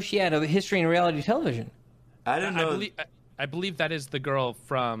 I didn't know she had a history in reality television. I didn't know. I believe that is the girl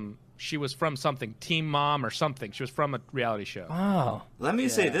from. She was from something, Teen Mom or something. She was from a reality show. Oh. Let me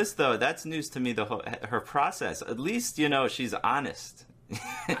say this, though. That's news to me, her process. At least, she's honest.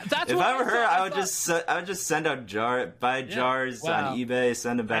 That's if I were her, I would just send out jars on eBay,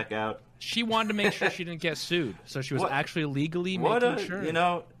 send them back out. She wanted to make sure she didn't get sued, so she was actually legally making sure.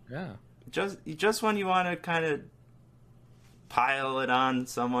 Yeah. Just when you want to kind of pile it on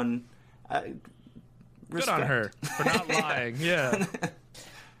someone, good on her for not lying. Yeah.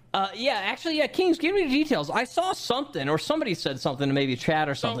 Kings, give me the details. I saw something, or somebody said something in maybe chat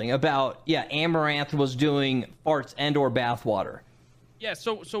or something about, Amaranth was doing farts and or bathwater. Yeah,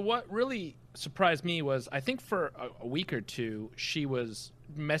 so what really surprised me was, I think for a week or two, she was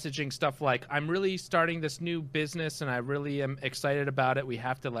messaging stuff like, I'm really starting this new business, and I really am excited about it. We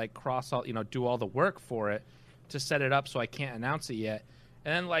have to, like, do all the work for it to set it up, so I can't announce it yet.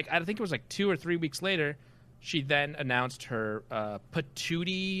 And then, like, I think it was like 2 or 3 weeks later, she then announced her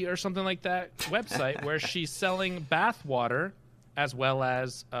Patootie or something like that website where she's selling bath water as well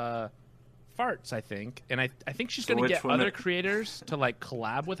as farts, I think. And I think she's going to get other creators to like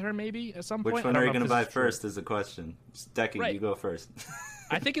collab with her maybe at some point. Which one are you going to buy first is the question. Decky, you go first.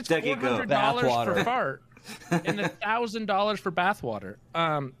 I think it's $400 for fart and $1,000 for bath water.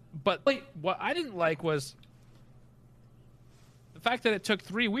 But what I didn't like was the fact that it took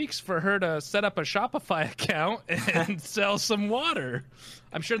 3 weeks for her to set up a Shopify account and sell some water.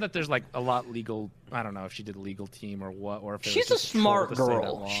 I'm sure that there's like a lot legal. I don't know if she did a legal team or what, or if she's a smart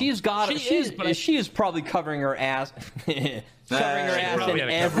girl. She is probably covering her ass, in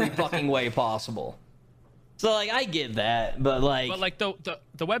every fucking way possible. So like, I get that, but like the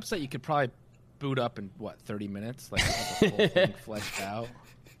website you could probably boot up in 30 minutes, like have the whole thing fleshed out.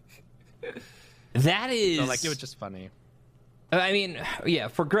 That is so, like, it was just funny. I mean, yeah,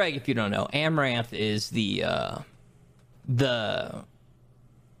 for Greg, if you don't know, Amaranth is the I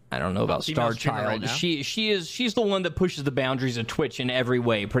don't know about Star Child. Right, she's the one that pushes the boundaries of Twitch in every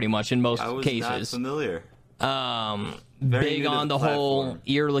way, pretty much in most cases. I was not familiar. Big on the whole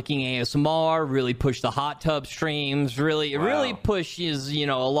ear-licking ASMR, really push the hot tub streams, really pushes, a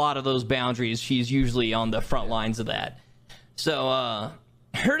lot of those boundaries. She's usually on the front lines of that. So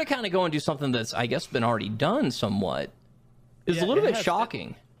her to kind of go and do something that's, I guess, been already done somewhat is a little bit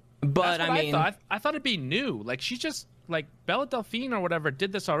shocking. But I mean, I thought it'd be new. Like, she just, like, Bella Delphine or whatever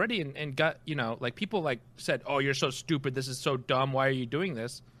did this already and got, like, people like said, "Oh, you're so stupid. This is so dumb. Why are you doing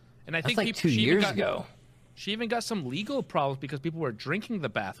this?" And I think like 2 years ago. She even got some legal problems because people were drinking the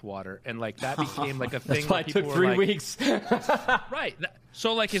bath water, and like that became like a thing. That's why it took 3 weeks. Right.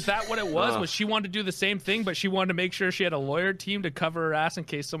 So like, is that what it was? Was she wanted to do the same thing, but she wanted to make sure she had a lawyer team to cover her ass in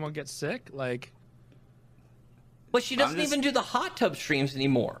case someone gets sick? Like, but she doesn't even do the hot tub streams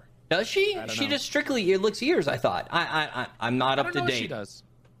anymore, does she? She just strictly earlicks ears. I thought. I'm not up to date. She does.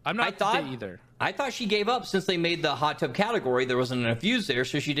 I'm not up to date either. I thought she gave up since they made the hot tub category. There wasn't enough views there,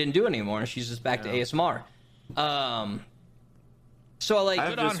 so she didn't do it anymore, and she's just back to ASMR. So like,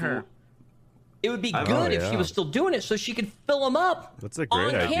 good on her. It would be good if she was still doing it, so she could fill them up. That's a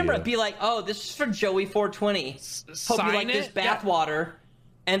great on camera. idea. Be like, "Oh, this is for Joey 420. Hope you like this bath water."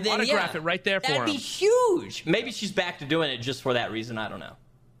 And then autograph it right there for him. That'd be huge. Maybe she's back to doing it just for that reason. I don't know.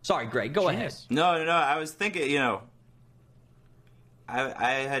 Sorry, Greg. Go ahead. No. I was thinking. I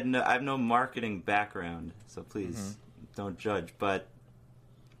have no marketing background, so please don't judge. But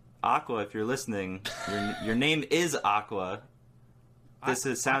Aqua, if you're listening, your name is Aqua.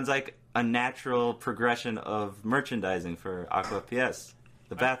 This sounds like a natural progression of merchandising for Aqua PS,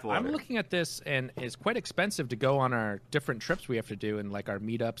 the bathwater. I'm looking at this, and it's quite expensive to go on our different trips we have to do, and like our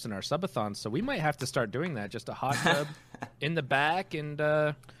meetups and our subathons. So we might have to start doing that. Just a hot tub in the back, and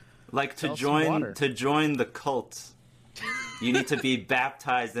like to join the cult. You need to be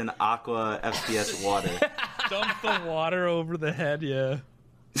baptized in Aqua FPS water. Dump the water over the head, yeah.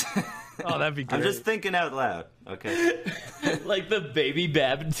 Oh, that'd be great. I'm just thinking out loud, okay? Like the baby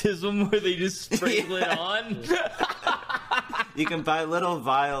baptism where they just sprinkle it on? You can buy little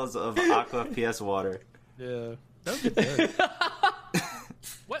vials of Aqua PS water. Yeah, that would be good.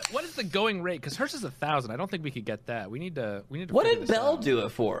 What is the going rate? Because hers is 1,000. I don't think we could get that. We need to. What did Bell do it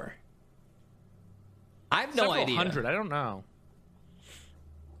for? I have no Several idea. hundred. I don't know.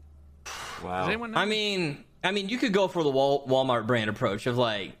 Wow. Does anyone know? I mean, you could go for the Walmart brand approach of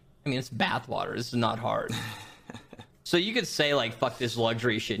like, it's bath water. This is not hard. So you could say like, fuck this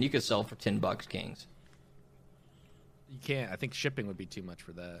luxury shit, and you could sell for $10, Kings. You can't. I think shipping would be too much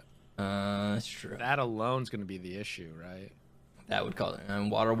for that. That's true. That alone's going to be the issue, right? That would call it.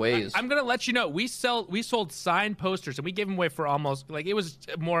 And waterways. I'm gonna let you know. We sold signed posters, and we gave them away for almost like it was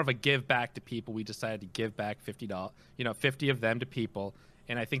more of a give back to people. We decided to give back $50, 50 of them to people,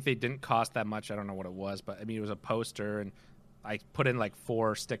 and I think they didn't cost that much. I don't know what it was, but I mean it was a poster, and I put in like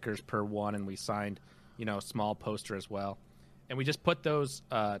 4 stickers per one, and we signed, a small poster as well, and we just put those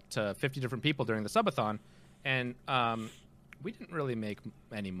to 50 different people during the subathon, and we didn't really make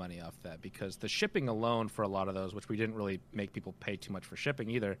any money off that because the shipping alone for a lot of those, which we didn't really make people pay too much for shipping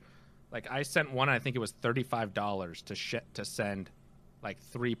either. Like I sent one, I think it was $35 to send like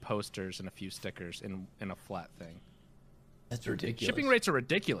 3 posters and a few stickers in a flat thing. That's ridiculous. Shipping rates are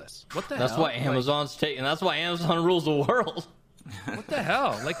ridiculous. What the hell? That's why Amazon's taking. That's why Amazon rules the world. What the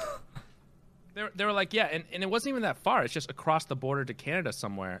hell? Like they were like, yeah, and it wasn't even that far. It's just across the border to Canada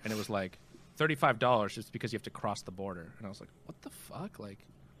somewhere, and it was like $35 just because you have to cross the border. And I was like, what the fuck? Like,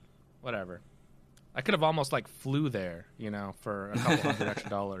 whatever. I could have almost like flew there, for a couple $100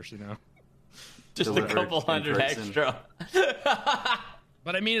 extra, Just a couple $100 extra.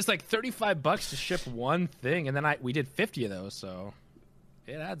 But I mean, it's like $35 to ship one thing, and then we did 50 of those, so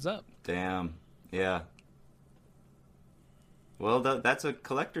it adds up. Damn. Yeah. Well, that's a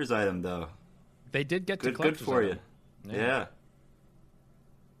collector's item, though. They did get to Good collector's for item. you. Yeah.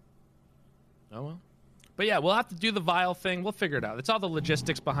 Oh well, but yeah, we'll have to do the vial thing. We'll figure it out. It's all the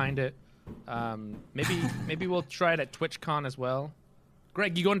logistics behind it. Maybe we'll try it at TwitchCon as well.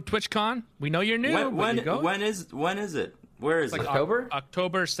 Greg, you going to TwitchCon? We know you're new. When is it? Where is like it? October?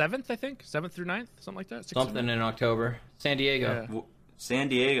 October 7th, I think. 7th through 9th, something like that. 6th Something in October. San Diego. Yeah. San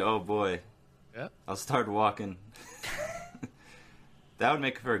Diego. Oh boy. Yeah. I'll start walking. That would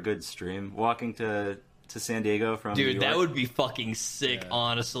make for a good stream. Walking to San Diego from New Dude, York. that would be fucking sick,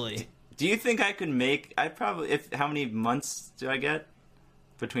 honestly. Do you think I could make? How many months do I get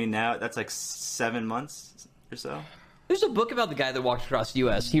between now? That's like 7 months or so. There's a book about the guy that walked across the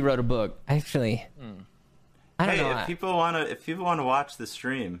U.S. He wrote a book. Actually, I don't know. If people want to watch the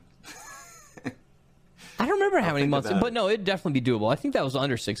stream, I don't remember how many months, about but it. no, it'd definitely be doable. I think that was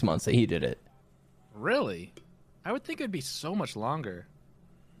under 6 months that he did it. Really? I would think it'd be so much longer.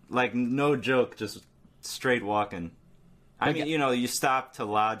 like no joke, just straight walking. I mean, you stop to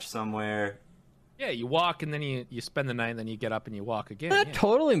lodge somewhere. Yeah, you walk and then you spend the night and then you get up and you walk again. That Yeah.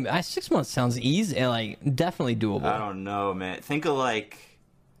 totally. 6 months sounds easy and like definitely doable. I don't know, man. Think of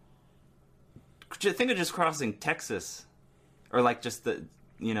just crossing Texas, or like just the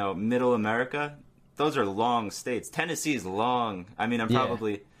middle America. Those are long states. Tennessee's long. I mean,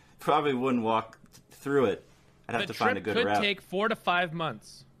 probably wouldn't walk through it. I'd have to find a good trip route. could take 4 to 5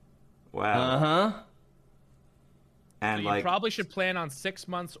 months. Wow. So And you probably should plan on 6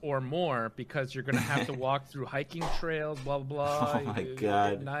 months or more because you're going to have to walk through hiking trails, blah, blah, blah. Oh, my At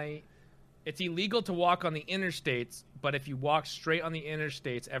God. night. It's illegal to walk on the interstates, but if you walk straight on the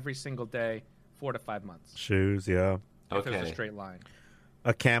interstates every single day, 4 to 5 months. Shoes, yeah. If it was Okay. a straight line.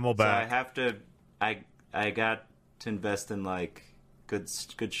 A camelback. So I have to. I got to invest in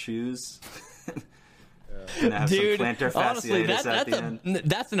good shoes. And have Dude, some plantar honestly, fasciitis at the end.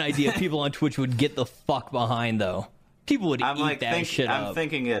 that's an idea people on Twitch would get the fuck behind, though. People would eat that shit up. I'm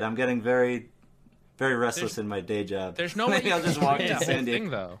thinking it. I'm getting very, very restless in my day job. There's no way Maybe you I'll can just walk stream to the San whole Diego.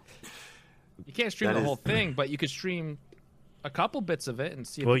 thing, though. You can't stream That the is- whole thing, but you could stream a couple bits of it and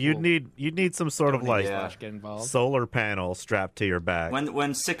see if Well, people you'd need some sort of like Yeah. get involved. solar panel strapped to your back.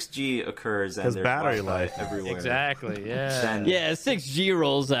 When 6G occurs and 'Cause there's battery Wi-Fi life. everywhere, Exactly, yeah. then Yeah, 6G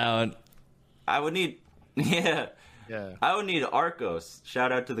rolls out. I would need. Yeah, Yeah. I would need Arcos.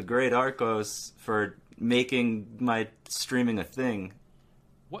 Shout out to the great Arcos for making my streaming a thing.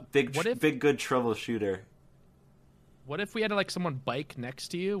 What Big good troubleshooter. What if we had someone bike next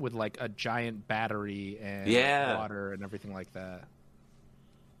to you with a giant battery and Yeah. water and everything like that,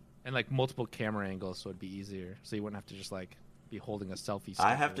 and multiple camera angles, so it'd be easier, so you wouldn't have to just be holding a selfie stick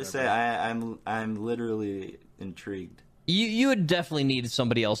I or have to say, whatever. I'm literally intrigued. You would definitely need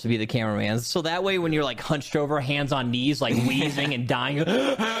somebody else to be the cameraman, so that way when you're hunched over, hands on knees, wheezing and dying, you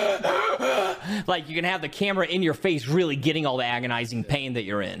can have the camera in your face, really getting all the agonizing pain that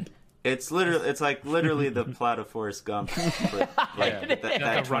you're in. It's literally the plot of Forrest Gump, but like that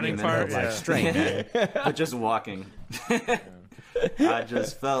the running 20 part, minutes. Like straight, man. But just walking. I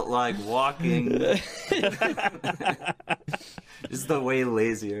just felt like walking. Just the way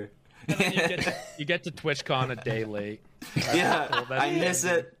lazier. And then you get to TwitchCon a day late. Yeah, I miss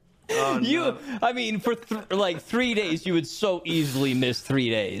it. Oh, no. I mean, for like 3 days, you would so easily miss 3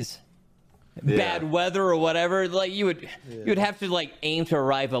 days. Yeah. Bad weather or whatever, like you would have to like aim to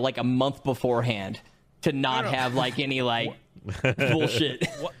arrive like a month beforehand to not have like any like bullshit.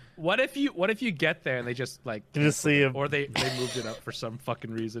 What if you get there and they just like You just see him or they moved it up for some fucking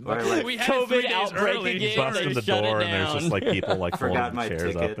reason? Or, like, we had it 3 COVID days outbreak early. again. bust They in the shut it door, and there's down. just like people like Forgot folding my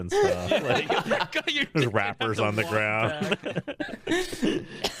chairs ticket. up and stuff. Like, there's rappers on the ground.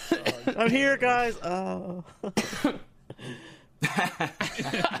 I'm here, guys. Oh.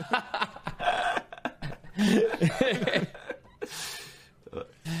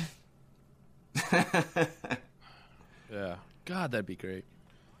 Yeah, God, that'd be great.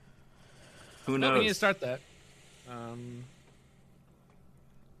 Who No, we need to knows? start that.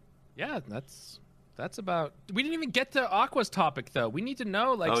 Yeah, that's about. We didn't even get to Aqua's topic though. We need to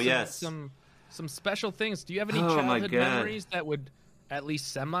know like some special things. Do you have any Oh, my childhood God. memories that would at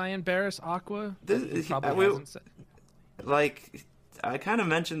least semi-embarrass Aqua? This- He probably we- hasn't said. Like, I kind of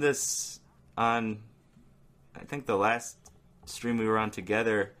mentioned this on, I think, the last stream we were on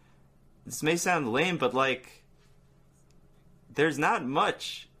together. This may sound lame, but like, there's not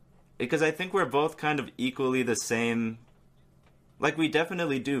much. Because I think we're both kind of equally the same. Like, we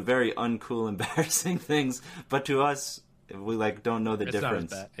definitely do very uncool, embarrassing things, but to us, we like don't know the It's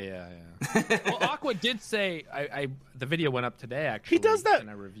difference. not as bad. Yeah. Well, Aqua did say the video went up today. Actually, He does that. And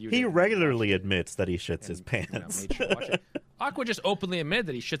I reviewed He it. regularly admits that he shits his You know, pants. made sure to watch it. Aqua just openly admitted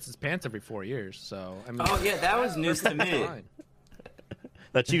that he shits his pants every 4 years. So I mean, Oh yeah, that was news to me. fine.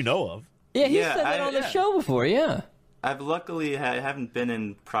 That you know of. Yeah, he Yeah, said that on the yeah. show before. Yeah. I've luckily haven't been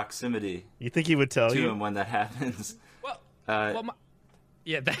in proximity You think he would tell to you? him when that happens. Well, Uh,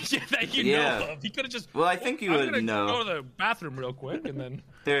 that you Yeah. know of. He could have just. Well, I think you I'm would gonna know. Go to the bathroom real quick and then.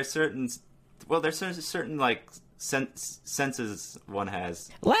 There are certain like senses one has.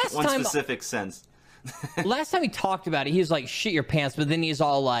 Last one time- specific sense. Last time he talked about it, he was like, "Shit your pants," but then he's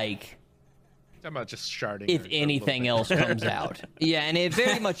all like, Talking about just sharding. "If anything else comes out." Yeah, and it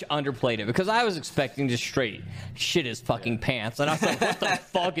very much underplayed it because I was expecting just straight shit his fucking pants, and I was like, "What the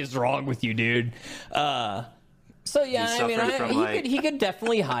fuck is wrong with you, dude?" So yeah, You I mean, suffered from, like- he could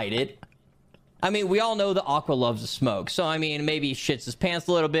definitely hide it. I mean, we all know that Aqua loves to smoke, so I mean, maybe he shits his pants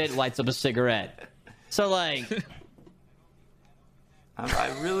a little bit, lights up a cigarette. So like, I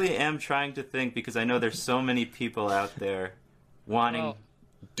really am trying to think because I know there's so many people out there wanting Well,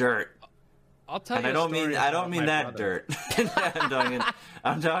 dirt, I'll tell and you. I don't mean my that brother. dirt.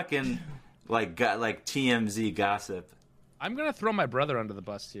 I'm talking like TMZ gossip. I'm gonna throw my brother under the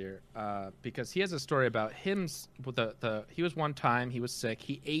bus here because he has a story about him. With he was one time he was sick.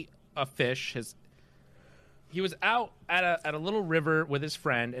 He ate a fish. He was out at a little river with his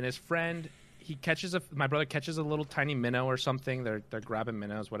friend, and his friend my brother catches a little tiny minnow or something. They're grabbing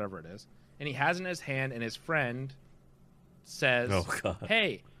minnows, whatever it is, and he has it in his hand, and his friend says, Oh, God.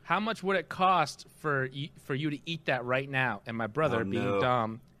 "Hey, how much would it cost for you to eat that right now?" And my brother, Oh, being no.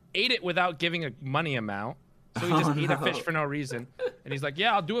 dumb, ate it without giving a money amount. So he just ate a fish for no reason. And he's like,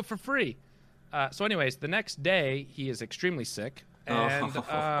 "Yeah, I'll do it for free." So anyways, the next day, he is extremely sick. And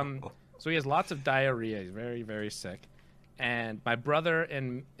so he has lots of diarrhea. He's very, very sick. And my brother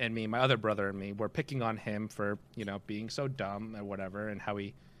and me, my other brother and me, were picking on him for, being so dumb or whatever. And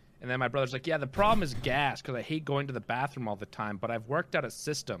then my brother's like, "Yeah, the problem is gas because I hate going to the bathroom all the time. But I've worked out a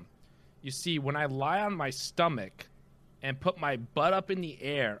system. You see, when I lie on my stomach and put my butt up in the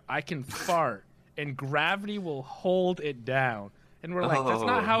air, I can fart. And gravity will hold it down." And we're like, "That's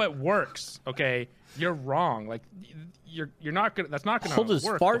not how it works. Okay, you're wrong. Like, you're not gonna. That's not gonna hold his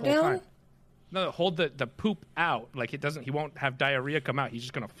work fart the whole down. time. No, hold the poop out. Like, it doesn't. He won't have diarrhea come out. He's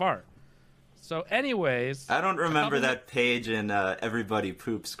just gonna fart." So, anyways, I don't remember that page in Everybody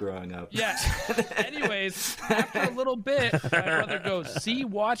Poops growing up. yeah. Anyways, after a little bit, my brother goes, "See,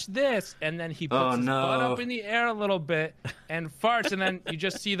 watch this," and then he puts Oh, his no. butt up in the air a little bit and farts, and then you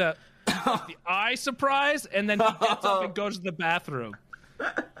just see the eye surprise, and then he gets up and goes to the bathroom.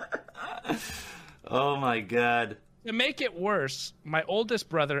 Oh my god. To make it worse, my oldest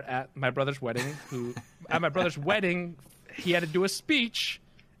brother at my brother's wedding, he had to do a speech,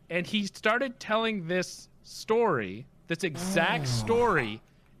 and he started telling this exact story,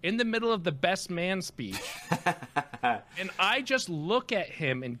 in the middle of the best man speech. And I just look at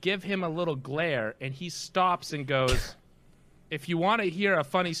him and give him a little glare, and he stops and goes, if you want to hear a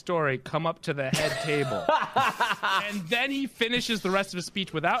funny story, come up to the head table. And then he finishes the rest of his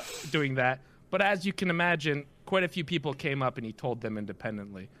speech without doing that. But as you can imagine, quite a few people came up and he told them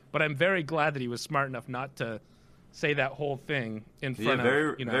independently. But I'm very glad that he was smart enough not to say that whole thing in front of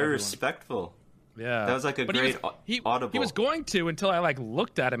very everyone. respectful. Yeah, that was like a great audible. He was going to until I like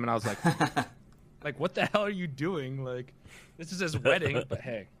looked at him and I was like, like, what the hell are you doing? Like, this is his wedding. But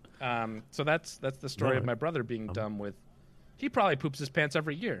hey, so that's the story of my brother being dumb with. He probably poops his pants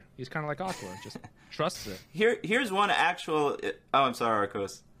every year. He's kind of like Aqua, just trusts it. Here's one actual. Oh, I'm sorry,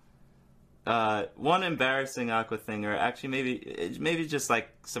 Arcos. One embarrassing Aqua thing, or actually maybe just like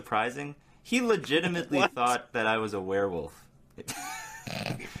surprising. He legitimately thought that I was a werewolf.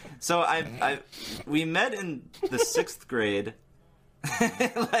 So we met in the 6th grade.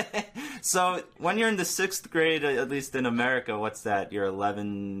 So when you're in the 6th grade, at least in America, what's that? You're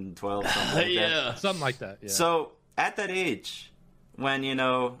 11, 12, something like that. Something like that. Yeah. So at that age, when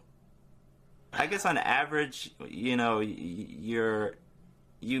I guess on average, you've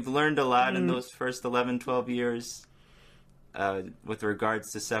learned a lot in those first 11, 12 years with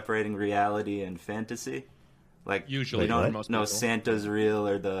regards to separating reality and fantasy. Like, usually, you don't most know people. Santa's real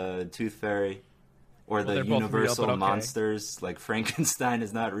or the Tooth Fairy or the universal real, okay. monsters. Like, Frankenstein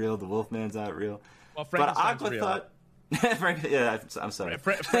is not real, the Wolfman's not real. Well, But Frankenstein's Aqua real. thought... yeah, I'm sorry.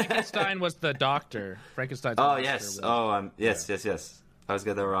 Frankenstein was the doctor. Frankenstein's the monster yes. was- Yes. I was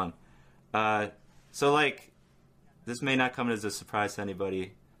getting that wrong. So, like, this may not come as a surprise to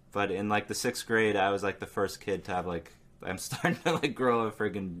anybody, but in, like, the 6th grade, I was, like, the first kid to have, like, I'm starting to, like, grow a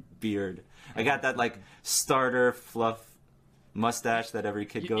friggin' beard. I got that, like, starter fluff mustache that every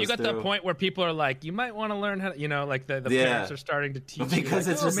kid goes through. You got that point where people are like, you might want to learn how to, like, the parents are starting to teach because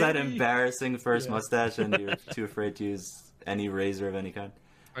you. it's just that embarrassing first mustache and you're too afraid to use any razor of any kind.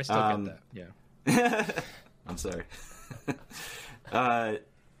 I still get that, I'm sorry.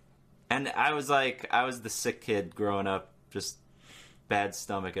 And I was the sick kid growing up, just bad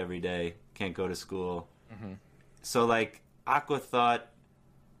stomach every day, can't go to school. Mm-hmm. So, like, Aqua thought,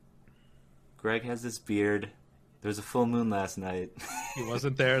 Greg has this beard. There's a full moon last night. He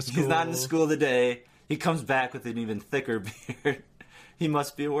wasn't there at school. He's not in school today. He comes back with an even thicker beard. He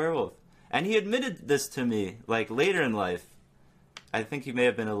must be a werewolf. And he admitted this to me, like, later in life. I think he may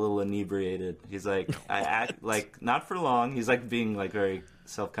have been a little inebriated. He's like, I act, like, not for long. He's, like, being, like, very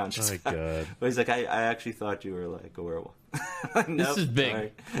self-conscious. Oh, my God. But he's like, I actually thought you were, like, a werewolf. Like, This nope, is big.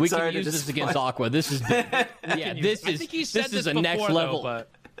 sorry. We Sorry can to use this against disappoint. Aqua. This is big. Yeah, this I think he said is a before, next though, level.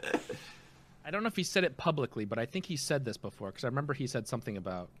 but I don't know if he said it publicly, but I think he said this before because I remember he said something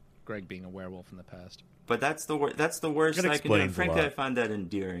about Greg being a werewolf in the past. But that's the worst I can do. And explains a frankly, lot. I find that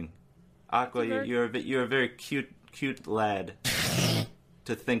endearing. Aqua, you're a very cute lad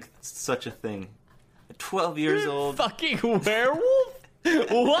to think such a thing. 12 years old. Fucking werewolf?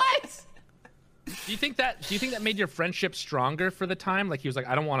 What? Do you think that made your friendship stronger for the time? Like he was like,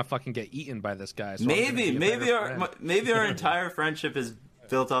 I don't want to fucking get eaten by this guy. So Maybe our entire friendship is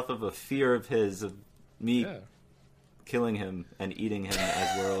built off of a fear of me killing him and eating him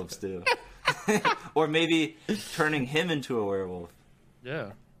as werewolves do. Or maybe turning him into a werewolf.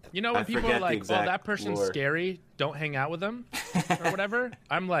 Yeah. You know when I people forget are the like, exact "Oh, that person's lore. scary. Don't hang out with them," or whatever.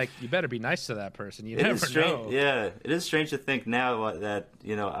 I'm like, you better be nice to that person. You It never is strange. know. Yeah, it is strange to think now that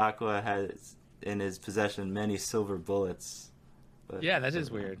Aqua has in his possession many silver bullets. But, Yeah, that is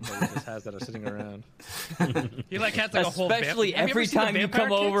weird. That he just has that sitting around. He like has like a whole. Especially Have you ever every seen the time you Vampire come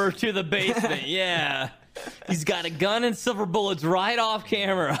Kids? over to the basement. Yeah. He's got a gun and silver bullets right off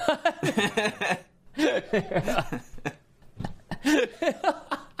camera.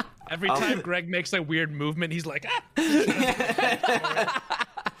 Every time Greg makes a weird movement, he's like, ah!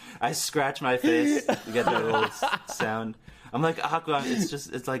 I scratch my face. You get that little sound. I'm like, Aqua,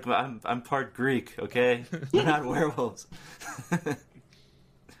 it's like I'm part Greek, okay? We're not werewolves.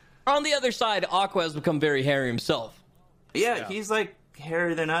 On the other side, Aqua has become very hairy himself. Yeah, he's like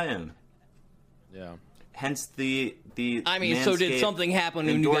hairier than I am. Yeah. Hence the I mean, so did Manscaped something happen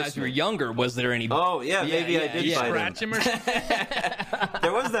when you guys endorsement. were younger? Was there any... Oh, yeah, maybe I did bite him. Scratch him or something?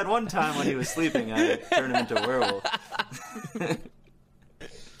 There was that one time when he was sleeping, I turned him into a werewolf.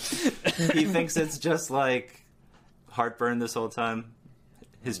 He thinks it's just like heartburn this whole time.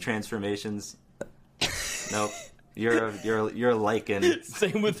 His transformations. Nope. You're a lichen.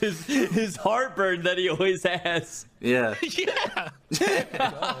 Same with his heartburn that he always has. Yeah. Yeah.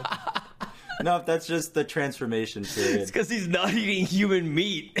 No, that's just the transformation period. It's because he's not eating human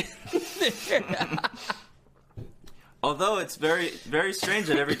meat. Although it's very, very strange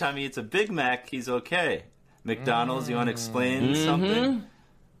that every time he eats a Big Mac, he's okay. McDonald's, you want to explain something?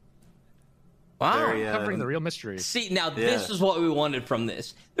 Wow. Very, Covering the real mystery. See, now this is what we wanted from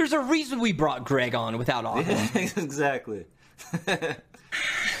this. There's a reason we brought Greg on without Aqua. Exactly.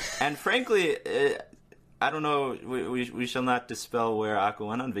 And frankly, I don't know. We shall not dispel where Aqua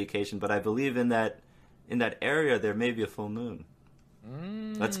went on vacation, but I believe in that area there may be a full moon.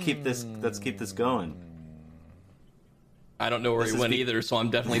 Let's keep this going. I don't know where he went either, so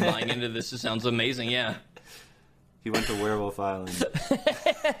I'm definitely buying into this. It sounds amazing, yeah. He went to Werewolf Island.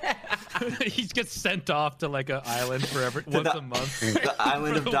 He gets sent off to like an island once a month. The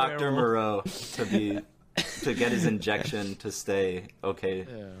island of Dr. Moreau to get his injection to stay okay.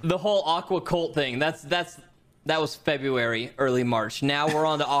 Yeah. The whole Aqua cult thing, that was February, early March. Now we're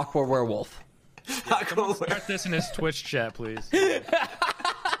on to Aqua Werewolf. Start this in his Twitch chat, please.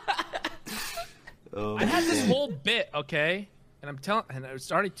 Oh, I had this whole bit, okay, and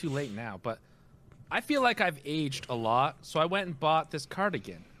it's already too late now, but I feel like I've aged a lot, so I went and bought this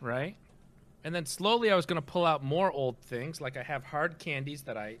cardigan, right? And then slowly I was going to pull out more old things, like I have hard candies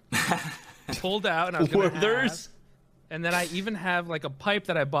that I pulled out and I was going to have. And then I even have like a pipe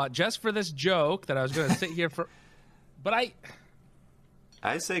that I bought just for this joke that I was going to sit here for. But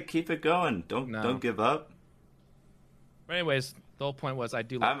I say keep it going. Don't give up. But anyways, the whole point was I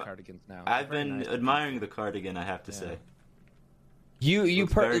do like cardigans now. I've been admiring the cardigan, I have to say. You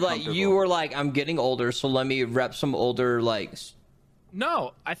were like, I'm getting older, so let me rep some older like.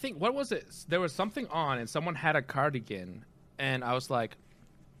 No, I think what was it? There was something on, and someone had a cardigan, and I was like,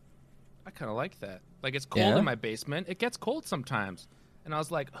 I kind of like that. Like it's cold in my basement. It gets cold sometimes, and I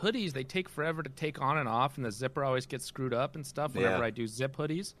was like, hoodies they take forever to take on and off, and the zipper always gets screwed up and stuff whenever I do zip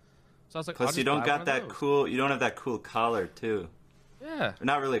hoodies. So I was like, plus you don't got that cool. You don't have that cool collar too. Yeah. Or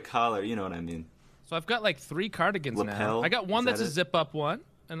not really a collar. You know what I mean. So I've got like 3 cardigans now. I got one that's a zip-up one,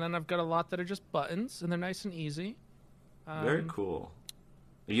 and then I've got a lot that are just buttons, and they're nice and easy. Very cool.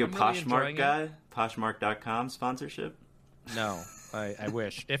 Are you a Poshmark guy? Poshmark.com sponsorship? No, I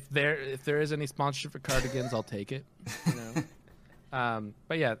wish. If there is any sponsorship for cardigans, I'll take it. You know?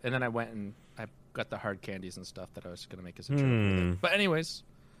 But yeah, and then I went and I got the hard candies and stuff that I was going to make as a joke with it. But anyways,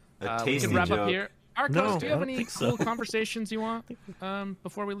 we can wrap up here. Arcos, do you have any cool conversations you want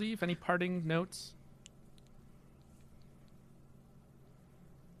before we leave? Any parting notes?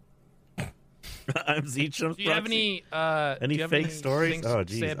 I'm Z-Chum's Do you have any fake stories? Things oh,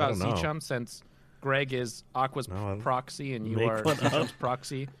 to say about Z-Chum since Greg is Aqua's proxy and you are Z-Chum's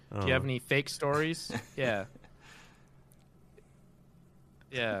proxy? Do you have any fake stories? Yeah.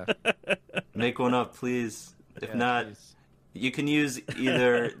 Yeah. Make one up, please. If not, please. You can use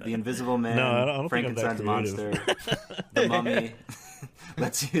either the Invisible Man, I don't Frankenstein's monster, the Mummy.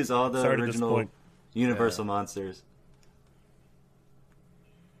 Let's use all the original Universal monsters.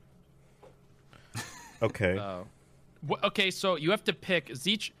 Okay. Okay, so you have to pick.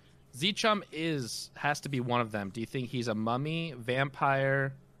 Z-Chum has to be one of them. Do you think he's a mummy,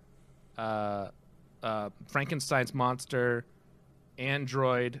 vampire, Frankenstein's monster,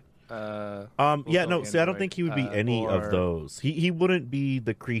 android? See, I don't think he would be any of those. He wouldn't be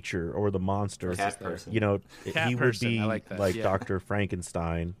the creature or the monster. Cat person. You know, Cat he would person. be like Dr.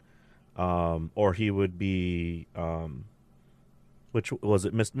 Frankenstein, or he would be which was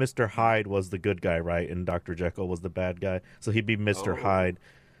it? Mr. Hyde was the good guy, right? And Dr. Jekyll was the bad guy. So he'd be Mr. Hyde.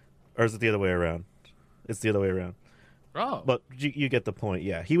 Or is it the other way around? It's the other way around. Oh. But you get the point.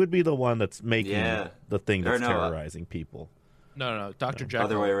 Yeah, he would be the one that's making the thing that's terrorizing people. No. Dr. Jekyll.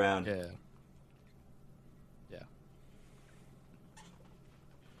 Other way around. Yeah.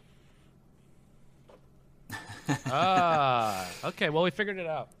 Okay. Well, we figured it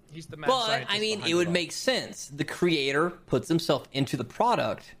out. He's the mad scientist. But I mean, it would make sense. The creator puts himself into the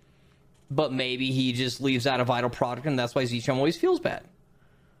product, but maybe he just leaves out a vital product, and that's why Z-Chum always feels bad.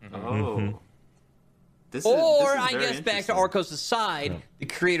 Oh. I guess back to Arcos' side, the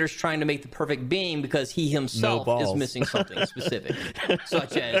creator's trying to make the perfect being because he himself is missing something specific,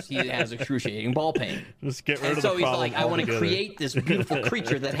 such as he has excruciating ball pain. Just get rid of so the he's problem like, I want to altogether. create this beautiful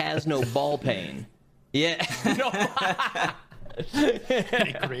creature that has no ball pain. Yeah. And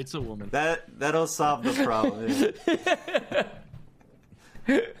he creates a woman. That'll solve the problem.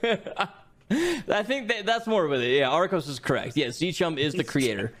 I think that's more of it. Yeah, Arcos is correct. Yeah, Z-Chum is the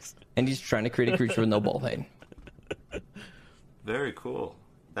creator, and he's trying to create a creature with no ball pain. Very cool.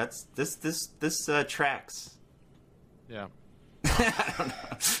 That's this tracks. Yeah.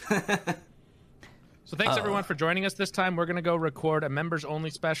 So thanks everyone for joining us this time. We're going to go record a members only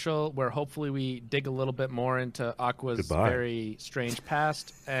special where hopefully we dig a little bit more into Aqua's very strange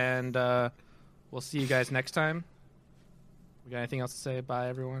past, and we'll see you guys next time. We got anything else to say? Bye,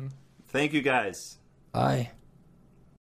 everyone. Thank you, guys. Bye.